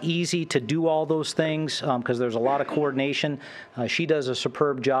 It's not easy to do all those things because there's a lot of coordination. She does a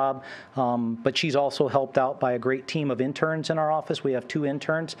superb job, but she's also helped out by a great team of interns in our office. We have 2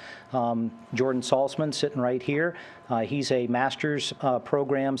 interns. Jordan Salzman sitting right here. He's a master's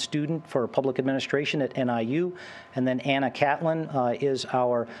program student for public administration at NIU. And then Anna Catlin is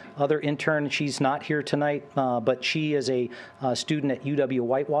our other intern. She's not here tonight, but she is a student at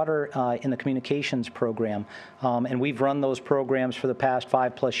UW-Whitewater in the communications program. And we've run those programs for the past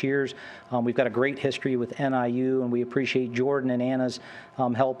 5+ years. We've got a great history with NIU, and we appreciate Jordan and Anna's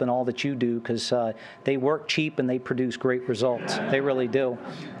help in all that you do, because they work cheap and they produce great results. They really do.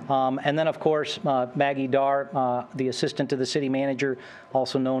 And then, of course, Maggie Dar, the assistant to the city manager,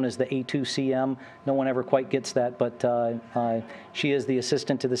 also known as the A2CM. No one ever quite gets that, but she is the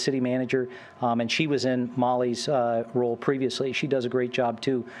assistant to the city manager, and she was in Molly's role previously. She does a great job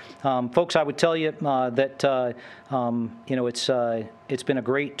too. Folks, I would tell you that you know, it's been a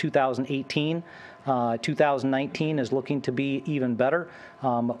great 2018. 2019 is looking to be even better.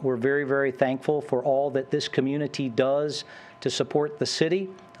 We're very, very thankful for all that this community does to support the city.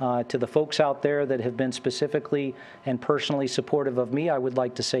 To the folks out there that have been specifically and personally supportive of me, I would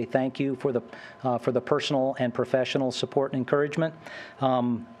like to say thank you for the personal and professional support and encouragement. I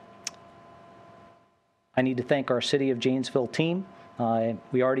need to thank our City of Janesville team.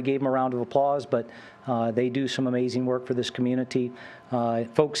 We already gave them a round of applause, but they do some amazing work for this community.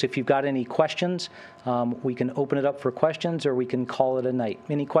 Folks, if you've got any questions, we can open it up for questions, or we can call it a night.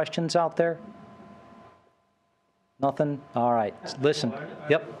 Any questions out there? Nothing? All right. Listen.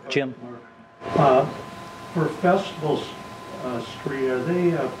 Yep, Jim. For Festivals Street, are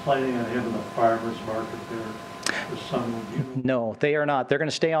they planning on having a farmer's market there this summer? No, they are not. They're going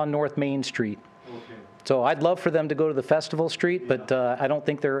to stay on North Main Street. Okay. So I'd love for them to go to the Festival Street, but I don't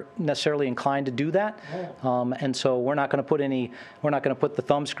think they're necessarily inclined to do that. And so we're not going to put the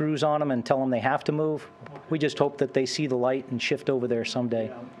thumb screws on them and tell them they have to move. Okay. We just hope that they see the light and shift over there someday.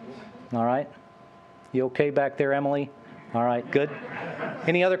 Yeah. All right? You okay back there, Emily? All right, good.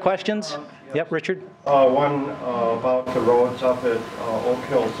 Any other questions? Yep, Richard? One about the roads up at Oak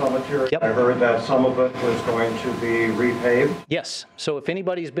Hill Cemetery. Yep. I heard that some of it was going to be repaved. Yes. So if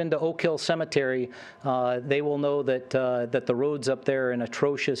anybody's been to Oak Hill Cemetery, they will know that that the roads up there are in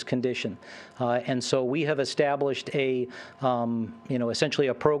atrocious condition. And so we have established a, you know, essentially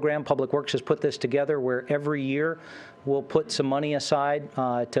a program. Public Works has put this together where every year we'll put some money aside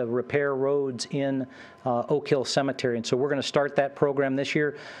to repair roads in Oak Hill Cemetery. And so we're going to start that program this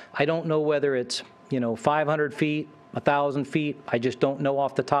year. I don't know whether it's, you know, 500 feet, 1,000 feet. I just don't know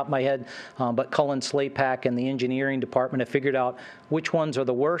off the top of my head. But Cullen Slapak and the engineering department have figured out which ones are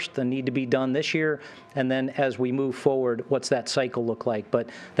the worst and need to be done this year. And then as we move forward, what's that cycle look like? But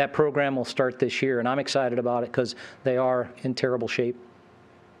that program will start this year, and I'm excited about it because they are in terrible shape.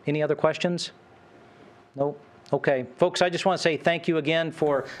 Any other questions? No? Okay. Folks, I just want to say thank you again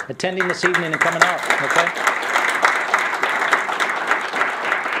for attending this evening and coming out. Okay?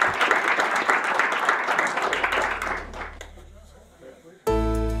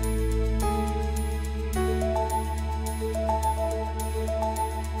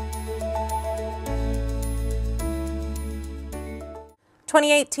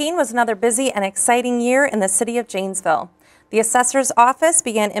 2018 was another busy and exciting year in the city of Janesville. The assessor's office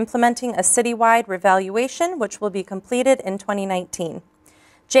began implementing a citywide revaluation, which will be completed in 2019.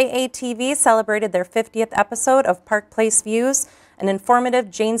 JATV celebrated their 50th episode of Park Place Views, an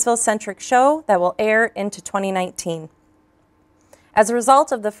informative Janesville-centric show that will air into 2019. As a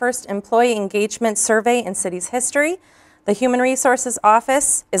result of the first employee engagement survey in city's history, the Human Resources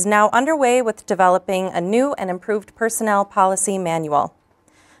Office is now underway with developing a new and improved personnel policy manual.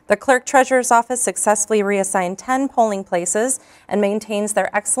 The Clerk Treasurer's Office successfully reassigned 10 polling places and maintains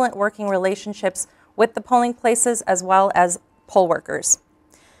their excellent working relationships with the polling places as well as poll workers.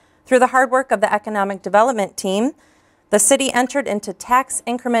 Through the hard work of the Economic Development Team, the city entered into tax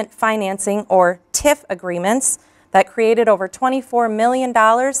increment financing, or TIF agreements, that created over $24 million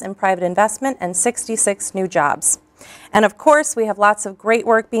in private investment and 66 new jobs. And of course, we have lots of great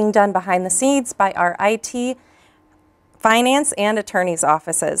work being done behind the scenes by our IT, finance, and attorney's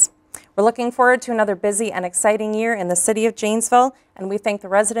offices. We're looking forward to another busy and exciting year in the city of Janesville, and we thank the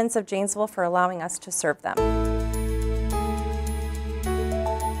residents of Janesville for allowing us to serve them.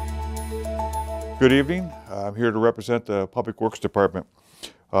 Good evening. I'm here to represent the Public Works Department.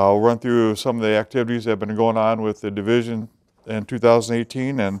 I'll run through some of the activities that have been going on with the division in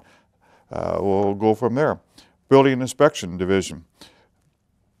 2018, and we'll go from there. Building Inspection Division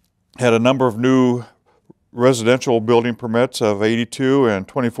had a number of new residential building permits of 82 and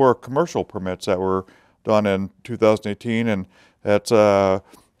 24 commercial permits that were done in 2018, and that's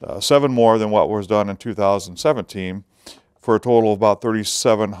 7 more than what was done in 2017, for a total of about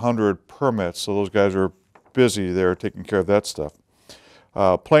 3,700 permits. So those guys are busy there taking care of that stuff.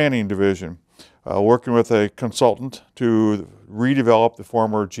 Planning division, working with a consultant to redevelop the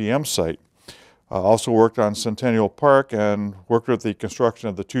former GM site. Also worked on Centennial Park and worked with the construction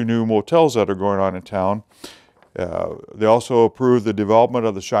of the 2 new motels that are going on in town. They also approved the development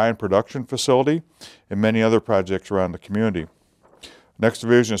of the Shine production facility and many other projects around the community. Next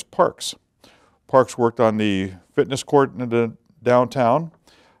division is Parks. Parks worked on the fitness court in the downtown,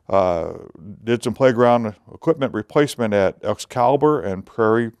 did some playground equipment replacement at Excalibur and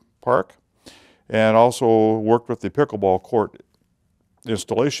Prairie Park, and also worked with the pickleball court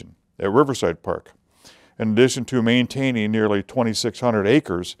installation at Riverside Park, in addition to maintaining nearly 2,600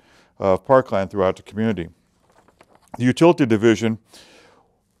 acres of parkland throughout the community. The utility division,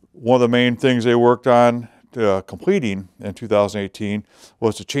 one of the main things they worked on completing in 2018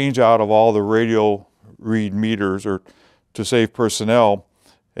 was to change out of all the radio read meters, or to save personnel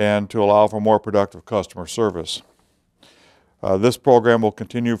and to allow for more productive customer service. This program will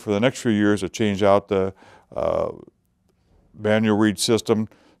continue for the next few years to change out the manual read system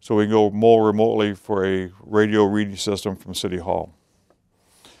so we can go more remotely for a radio reading system from City Hall.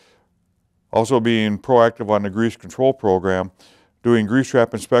 Also being proactive on the grease control program, doing grease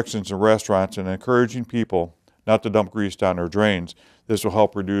trap inspections in restaurants and encouraging people not to dump grease down their drains. This will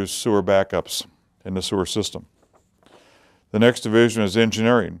help reduce sewer backups in the sewer system. The next division is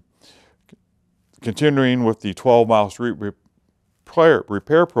engineering. Continuing with the 12-mile street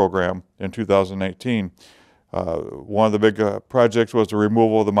repair program in 2019, one of the big projects was the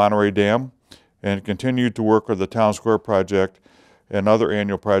removal of the Monterey Dam, and continued to work with the Town Square project and other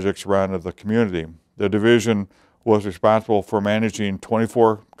annual projects around the community. The division was responsible for managing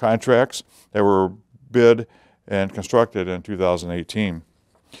 24 contracts that were bid and constructed in 2018.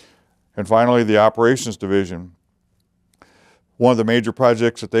 And finally, the operations division. One of the major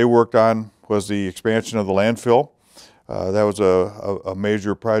projects that they worked on was the expansion of the landfill. That was a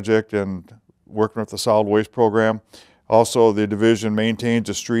major project, and working with the solid waste program. Also, the division maintains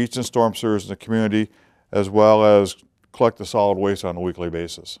the streets and storm sewers in the community, as well as collect the solid waste on a weekly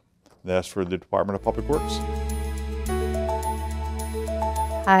basis. That's for the Department of Public Works.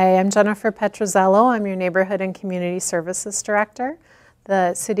 Hi, I'm Jennifer Petrozello. I'm your Neighborhood and Community Services Director.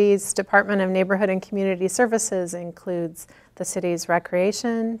 The city's Department of Neighborhood and Community Services includes the city's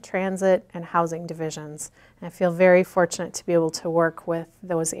recreation, transit, and housing divisions. And I feel very fortunate to be able to work with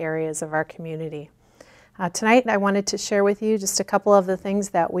those areas of our community. Tonight, I wanted to share with you just a couple of the things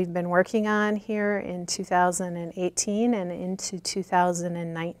that we've been working on here in 2018 and into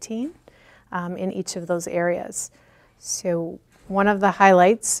 2019 in each of those areas. So one of the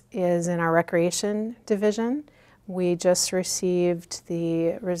highlights is in our recreation division. We just received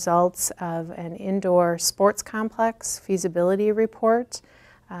the results of an indoor sports complex feasibility report.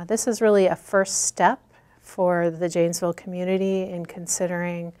 This is really a first step for the Janesville community in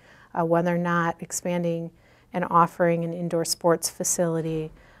considering whether or not expanding and offering an indoor sports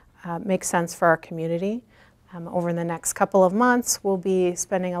facility makes sense for our community. Over the next couple of months, we'll be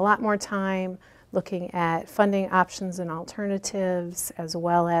spending a lot more time looking at funding options and alternatives, as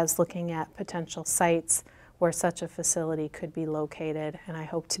well as looking at potential sites where such a facility could be located. And I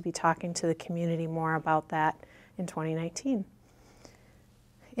hope to be talking to the community more about that in 2019.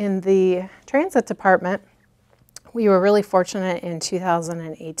 In the transit department, we were really fortunate in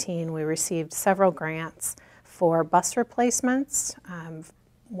 2018. We received several grants for bus replacements.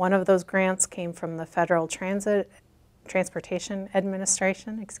 One of those grants came from the Federal Transportation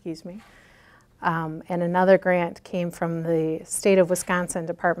Administration, and another grant came from the State of Wisconsin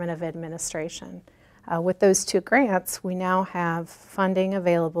Department of Administration. With those 2 grants, we now have funding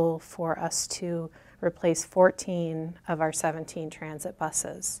available for us to replace 14 of our 17 transit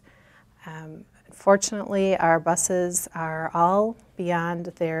buses. Fortunately, our buses are all beyond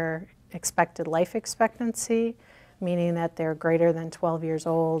their expected life expectancy, meaning that they're greater than 12 years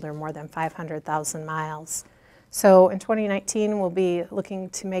old or more than 500,000 miles. So in 2019, we'll be looking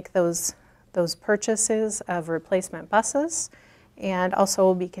to make those purchases of replacement buses, and also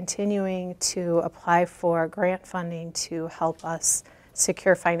we'll be continuing to apply for grant funding to help us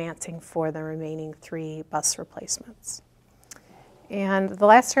secure financing for the remaining 3 bus replacements. And the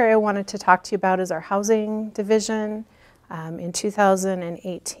last area I wanted to talk to you about is our housing division. In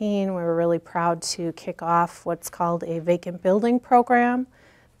 2018, we were really proud to kick off what's called a vacant building program.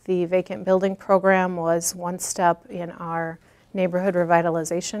 The vacant building program was one step in our neighborhood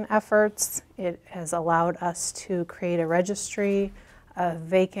revitalization efforts. It has allowed us to create a registry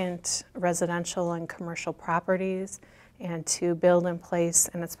vacant residential and commercial properties, and to build in place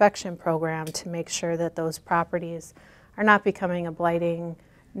an inspection program to make sure that those properties are not becoming a blighting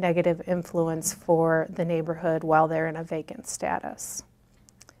negative influence for the neighborhood while they're in a vacant status.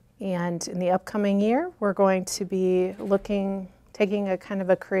 And in the upcoming year, we're going to be taking a kind of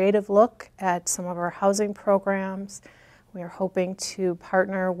a creative look at some of our housing programs. We are hoping to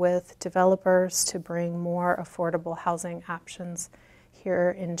partner with developers to bring more affordable housing options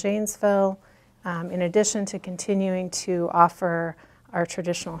here in Janesville, in addition to continuing to offer our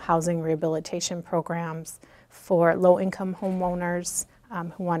traditional housing rehabilitation programs for low-income homeowners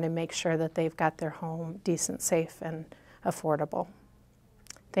who want to make sure that they've got their home decent, safe, and affordable.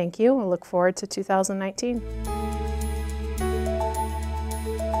 Thank you. I look forward to 2019.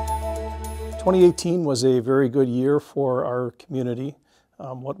 2018 was a very good year for our community.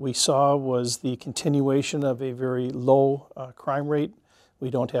 What we saw was the continuation of a very low crime rate. We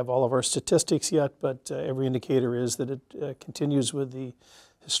don't have all of our statistics yet, but every indicator is that it continues with the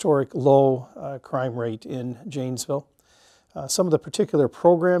historic low crime rate in Janesville. Some of the particular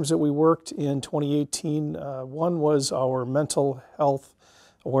programs that we worked in 2018, one was our mental health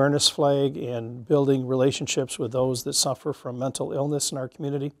awareness flag and building relationships with those that suffer from mental illness in our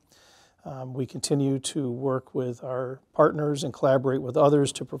community. We continue to work with our partners and collaborate with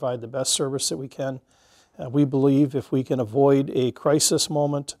others to provide the best service that we can. We believe if we can avoid a crisis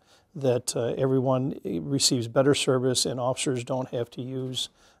moment, that everyone receives better service and officers don't have to use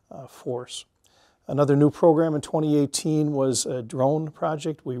force. Another new program in 2018 was a drone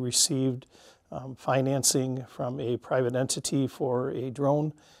project. We received financing from a private entity for a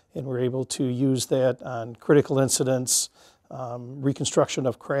drone, and we're able to use that on critical incidents, reconstruction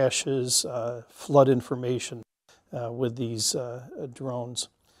of crashes, flood information with these drones.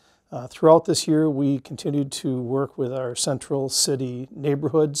 Throughout this year, we continued to work with our central city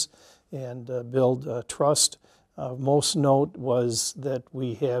neighborhoods and build trust. Most note was that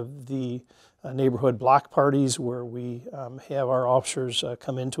we have the neighborhood block parties where we have our officers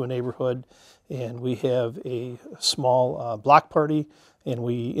come into a neighborhood and we have a small block party, and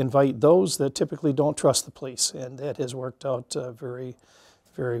we invite those that typically don't trust the police, and that has worked out very,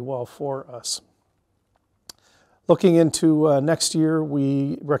 very well for us. Looking into next year,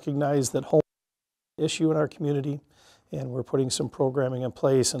 we recognize that home is an issue in our community, and we're putting some programming in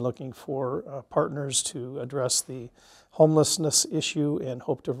place and looking for partners to address the homelessness issue and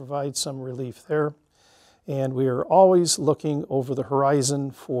hope to provide some relief there. And we are always looking over the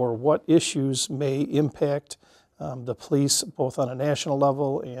horizon for what issues may impact the police, both on a national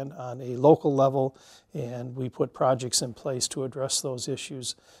level and on a local level, and we put projects in place to address those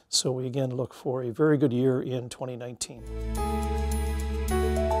issues. So we again look for a very good year in 2019.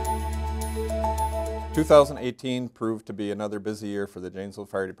 2018 proved to be another busy year for the Janesville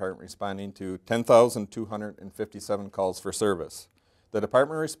Fire Department, responding to 10,257 calls for service. The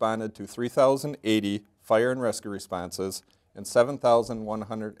department responded to 3,080 fire and rescue responses and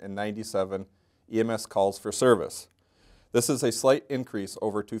 7,197 EMS calls for service. This is a slight increase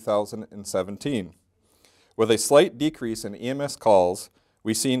over 2017. With a slight decrease in EMS calls,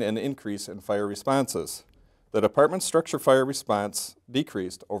 we've seen an increase in fire responses. The department's structure fire response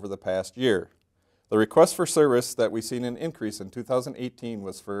decreased over the past year. The request for service that we've seen an increase in 2018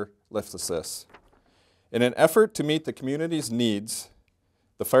 was for lift assists. In an effort to meet the community's needs,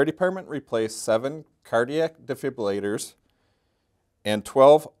 the fire department replaced 7 cardiac defibrillators and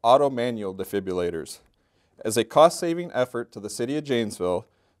 12 auto manual defibrillators. As a cost-saving effort to the City of Janesville,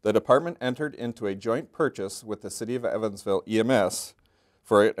 the department entered into a joint purchase with the City of Evansville EMS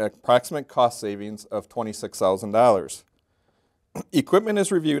for an approximate cost savings of $26,000. Equipment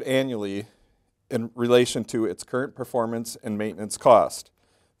is reviewed annually in relation to its current performance and maintenance cost.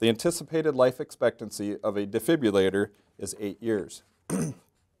 The anticipated life expectancy of a defibrillator is 8 years.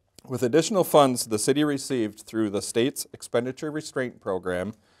 With additional funds the city received through the state's expenditure restraint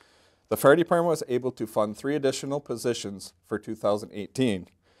program, the fire department was able to fund 3 additional positions for 2018.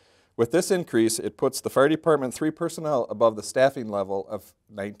 With this increase, it puts the fire department 3 personnel above the staffing level of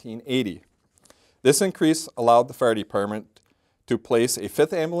 1980. This increase allowed the fire department to place a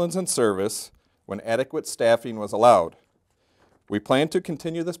 5th ambulance in service when adequate staffing was allowed. We plan to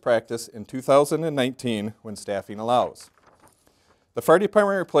continue this practice in 2019 when staffing allows. The fire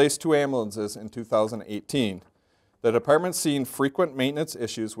department replaced 2 ambulances in 2018. The department's seen frequent maintenance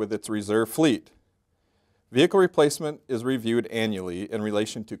issues with its reserve fleet. Vehicle replacement is reviewed annually in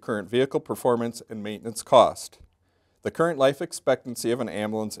relation to current vehicle performance and maintenance cost. The current life expectancy of an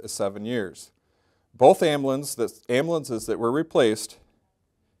ambulance is 7 years. Both ambulances that were replaced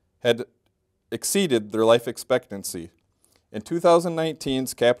had exceeded their life expectancy. In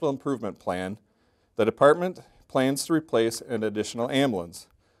 2019's capital improvement plan, the department plans to replace an additional ambulance.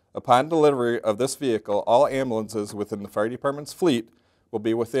 Upon delivery of this vehicle, all ambulances within the fire department's fleet will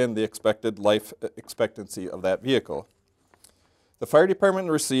be within the expected life expectancy of that vehicle. The fire department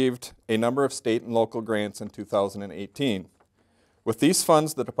received a number of state and local grants in 2018. With these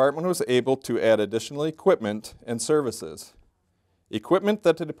funds, the department was able to add additional equipment and services. Equipment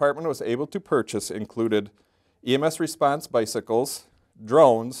that the department was able to purchase included EMS response bicycles,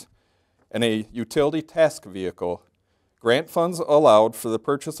 drones, and a utility task vehicle. Grant funds allowed for the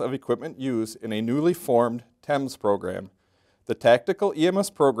purchase of equipment used in a newly formed TEMS program. The Tactical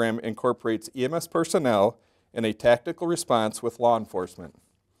EMS program incorporates EMS personnel in a tactical response with law enforcement.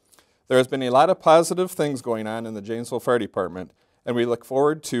 There has been a lot of positive things going on in the Janesville Fire Department, and we look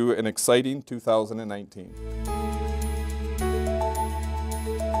forward to an exciting 2019.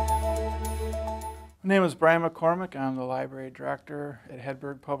 My name is Brian McCormick. I'm the library director at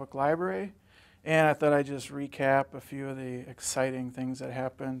Hedberg Public Library, and I thought I'd just recap a few of the exciting things that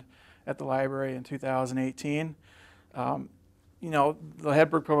happened at the library in 2018. You know, the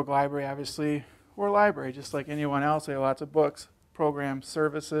Hedberg Public Library, obviously, we're a library just like anyone else. We have lots of books, programs,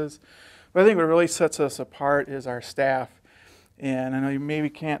 services, but I think what really sets us apart is our staff. And I know you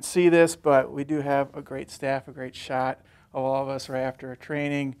maybe can't see this, but we do have a great staff, a great shot of all of us right after a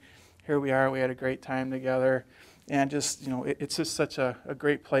training. Here we are, we had a great time together, and just, you know, it's just such a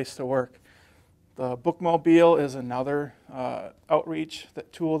great place to work. The bookmobile is another outreach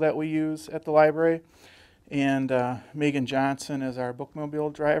tool that we use at the library, and Megan Johnson is our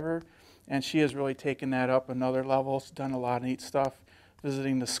bookmobile driver, and she has really taken that up another level. She's done a lot of neat stuff,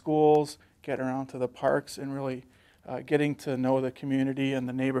 visiting the schools, getting around to the parks, and really getting to know the community and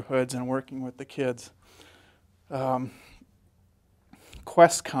the neighborhoods and working with the kids.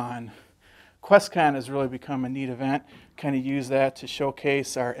 QuestCon has really become a neat event. Kind of use that to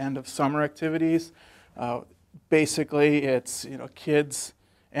showcase our end of summer activities. Basically, it's, you know, kids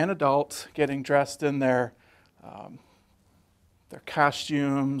and adults getting dressed in their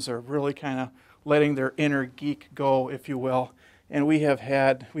costumes, or really kind of letting their inner geek go, if you will. And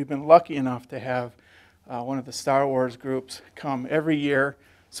we've been lucky enough to have one of the Star Wars groups come every year.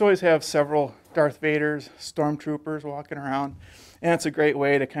 So always have several Darth Vaders, stormtroopers walking around. And it's a great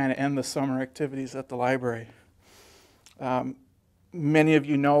way to kind of end the summer activities at the library. Many of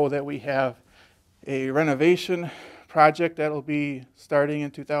you know that we have a renovation project that will be starting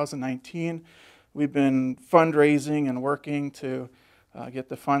in 2019. We've been fundraising and working to get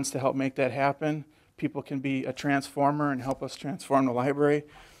the funds to help make that happen. People can be a transformer and help us transform the library.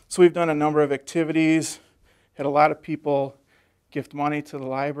 So we've done a number of activities, had a lot of people gift money to the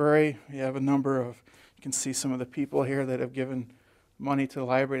library. We have a number of, you can see some of the people here that have given money to the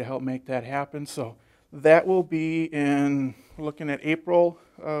library to help make that happen. So that will be we're looking at April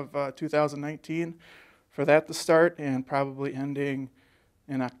of 2019 for that to start, and probably ending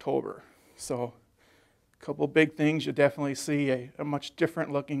in October. So a couple big things. You'll definitely see a much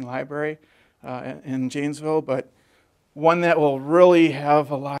different looking library in Janesville, but one that will really have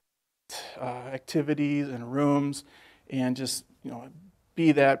a lot of activities and rooms, and just, you know,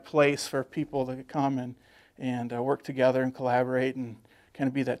 be that place for people to come and work together and collaborate, and kind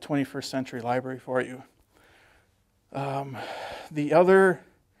of be that 21st century library for you. The other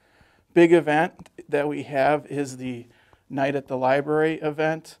big event that we have is the Night at the Library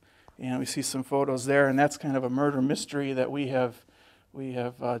event, and we see some photos there, and that's kind of a murder mystery that we have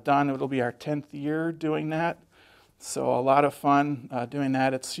done. It'll be our 10th year doing that, so a lot of fun doing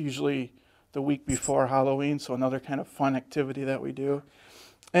that. It's usually the week before Halloween, so another kind of fun activity that we do.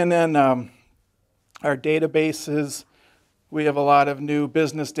 And then our databases, we have a lot of new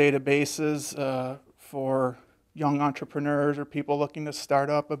business databases for young entrepreneurs or people looking to start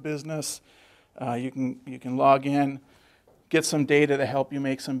up a business. You can log in, get some data to help you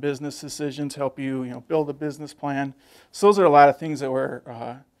make some business decisions, help you, build a business plan. So those are a lot of things that we're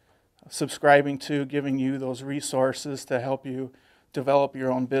subscribing to, giving you those resources to help you develop your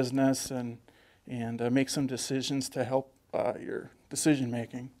own business and make some decisions to help your decision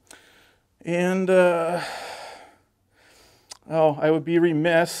making. And I would be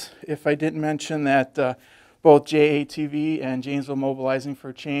remiss if I didn't mention that both JATV and Janesville Mobilizing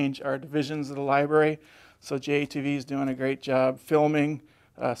for Change are divisions of the library. So JATV is doing a great job filming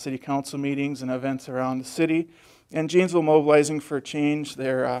city council meetings and events around the city. And Janesville Mobilizing for Change,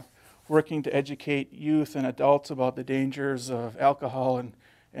 they're working to educate youth and adults about the dangers of alcohol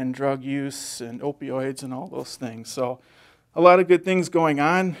and drug use and opioids and all those things. So a lot of good things going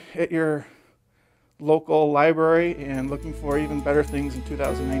on at your local library, and looking for even better things in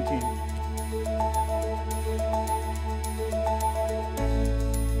 2019.